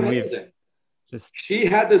 That was amazing. She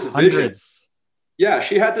had this hundreds. Vision. Yeah,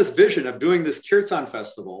 she had this vision of doing this kirtan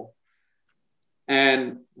festival.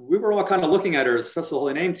 And we were all kind of looking at her as Festival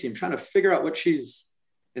Holy Name team, trying to figure out what she's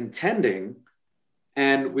intending.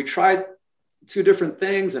 And we tried 2 different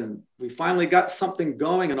things, and we finally got something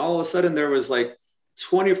going. And all of a sudden there was like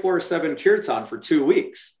 24/7 kirtan for 2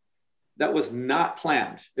 weeks. That was not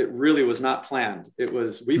planned. It really was not planned. It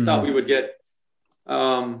was, we thought we would get,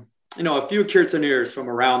 you know, a few kirtaniers from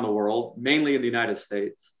around the world, mainly in the United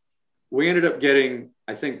States. We ended up getting,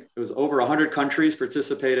 I think it was over 100 countries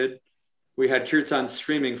participated. We had kirtan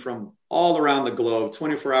streaming from all around the globe,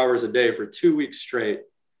 24 hours a day for 2 weeks straight.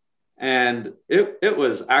 And it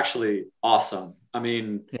was actually awesome. I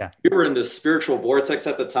mean, we were in this spiritual vortex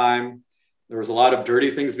at the time. There was a lot of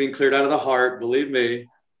dirty things being cleared out of the heart, believe me.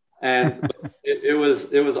 And it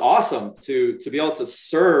was awesome to be able to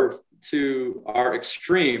serve to our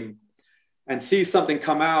extreme and see something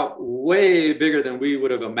come out way bigger than we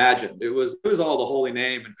would have imagined. It was all the Holy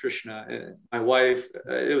Name and Krishna and my wife.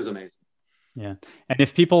 It was amazing. Yeah. And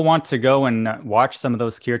if people want to go and watch some of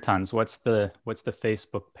those kirtans, what's the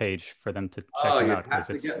Facebook page for them to check them out? You have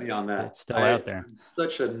to get me on that. It's still out there. I'm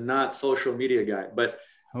such a not social media guy, but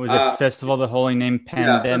was it Festival of the Holy Name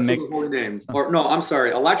Pandemic? Yeah, Festival of the Holy Name. Or no, I'm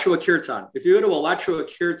sorry, Alachua Kirtan. If you go to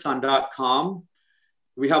alachuakirtan.com,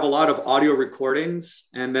 we have a lot of audio recordings,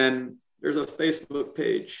 and then there's a Facebook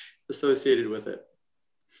page associated with it.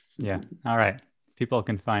 Yeah. All right. People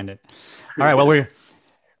can find it. All right. Well,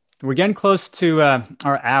 we're getting close to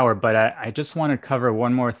our hour, but I just want to cover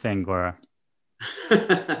one more thing, Gora.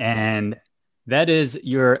 And that is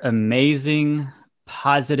your amazing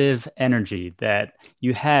positive energy that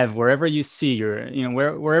you have wherever you see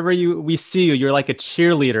wherever we see you, you're like a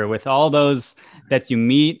cheerleader with all those that you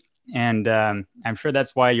meet. And I'm sure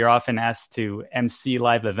that's why you're often asked to MC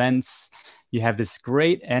live events. You have this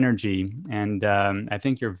great energy, and I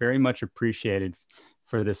think you're very much appreciated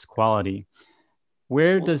for this quality.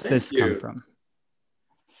 Where does this come from?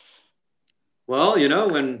 Well,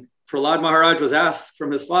 when Prahlad Maharaj was asked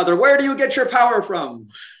from his father, where do you get your power from?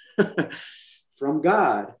 From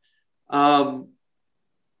God. I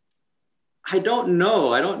don't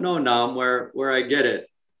know. Nam, where I get it.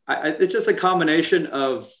 It's just a combination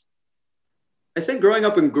of, I think, growing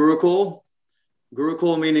up in Gurukul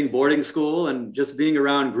meaning boarding school, and just being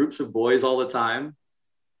around groups of boys all the time,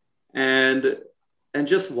 and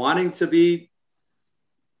just wanting to be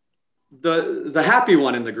the happy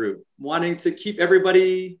one in the group, wanting to keep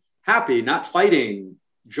everybody happy, not fighting,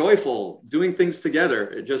 joyful, doing things together.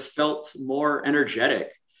 It just felt more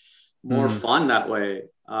energetic, more fun that way.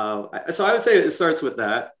 So I would say it starts with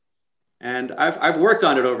that. And I've worked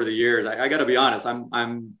on it over the years. I got to be honest.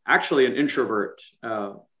 I'm actually an introvert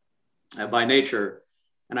by nature,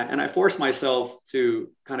 and I force myself to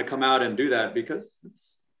kind of come out and do that because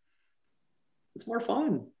it's more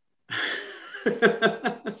fun.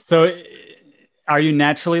 So, are you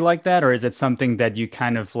naturally like that, or is it something that you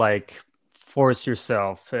kind of like force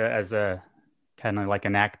yourself as a kind of like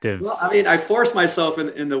an active? Well, I mean, I force myself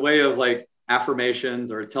in the way of like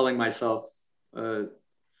affirmations or telling myself to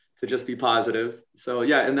just be positive. So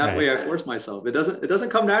yeah, in that way, I force myself. It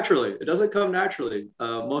doesn't come naturally. It doesn't come naturally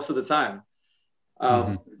most of the time.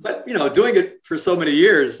 But doing it for so many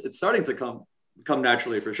years, it's starting to come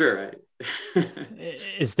naturally for sure. Right?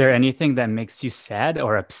 Is there anything that makes you sad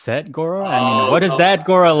or upset, Gora? I mean, what does that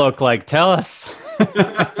Gora look like? Tell us.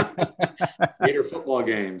 Gator football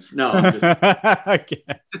games. No. I'm just...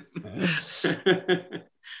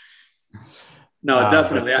 No,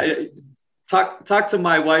 definitely. Talk to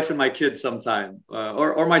my wife and my kids sometime,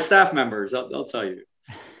 or my staff members. They'll tell you.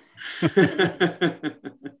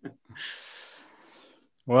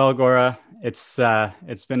 Well, Gora, it's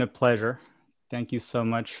been a pleasure. Thank you so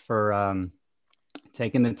much for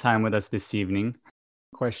taking the time with us this evening.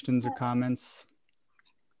 Questions or comments?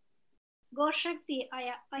 Gaurashakti,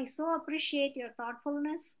 I so appreciate your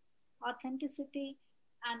thoughtfulness, authenticity,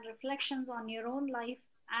 and reflections on your own life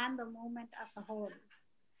and the movement as a whole.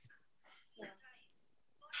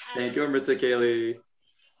 Thank you, Amrita Kaylee.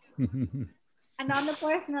 And on the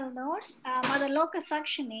personal note, Mother Loka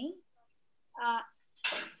Sakshini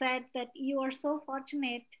said that you are so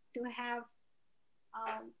fortunate to have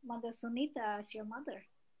Mother Sunita as your mother.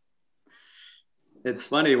 It's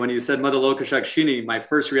funny, when you said Mother Loka Sakshini, my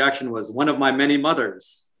first reaction was one of my many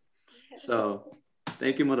mothers. So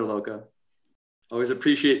thank you, Mother Loka. Always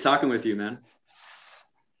appreciate talking with you, man.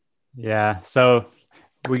 Yeah, so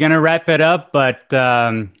we're going to wrap it up, but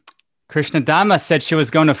Krishna Dhamma said she was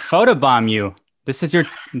going to photobomb you. This is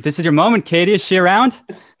your moment, Katie. Is she around?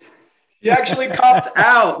 She actually copped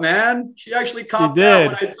out, man. She actually copped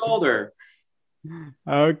out when I told her.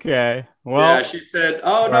 Okay. Well, yeah, she said,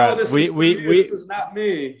 "Oh no, this is not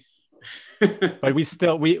me." But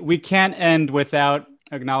we can't end without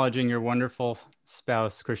acknowledging your wonderful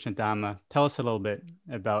spouse, Krishna Dhamma. Tell us a little bit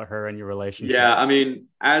about her and your relationship. Yeah, I mean,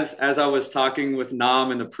 as I was talking with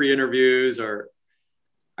Nam in the pre-interviews,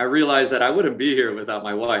 I realized that I wouldn't be here without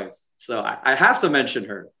my wife. So I have to mention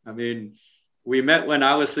her. I mean, we met when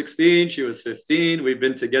I was 16, she was 15. We've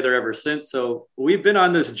been together ever since. So we've been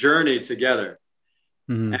on this journey together.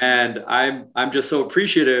 Mm-hmm. And I'm just so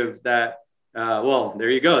appreciative that, there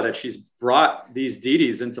you go, that she's brought these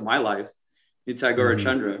deities into my life, Nitai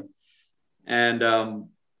Gaurachandra. And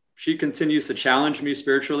she continues to challenge me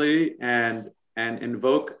spiritually and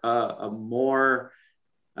invoke a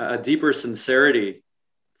deeper sincerity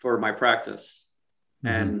for my practice.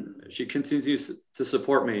 Mm-hmm. And she continues to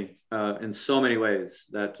support me in so many ways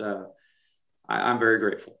that I'm very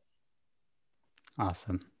grateful.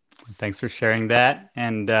 Awesome. Thanks for sharing that.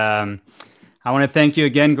 And I want to thank you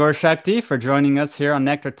again, Gaurashakti, for joining us here on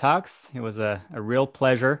Nectar Talks. It was a real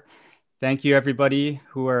pleasure. Thank you, everybody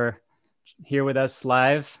who are here with us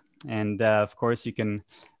live. And of course, you can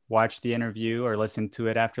watch the interview or listen to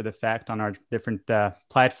it after the fact on our different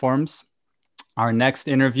platforms. Our next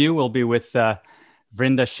interview will be with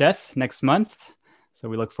Vrinda Sheth next month. So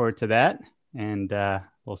we look forward to that. And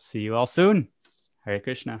we'll see you all soon. Hare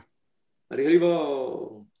Krishna. Hare Hare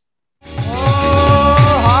Bo.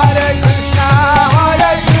 Hare Krishna,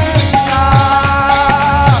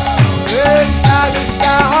 Krishna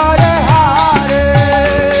Krishna, Hare Hare,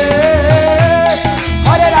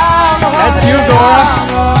 Hare Rama, that's you, Gora.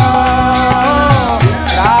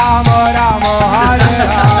 Rama Rama, Hare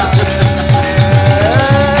Hare,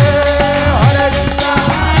 Hare Krishna,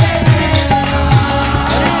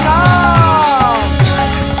 Hare Ram,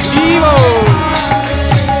 Evo.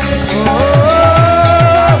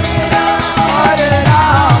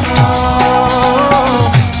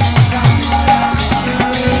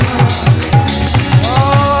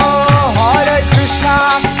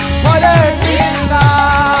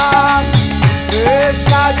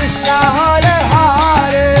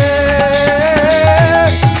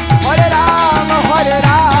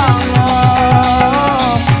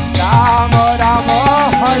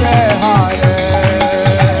 Hare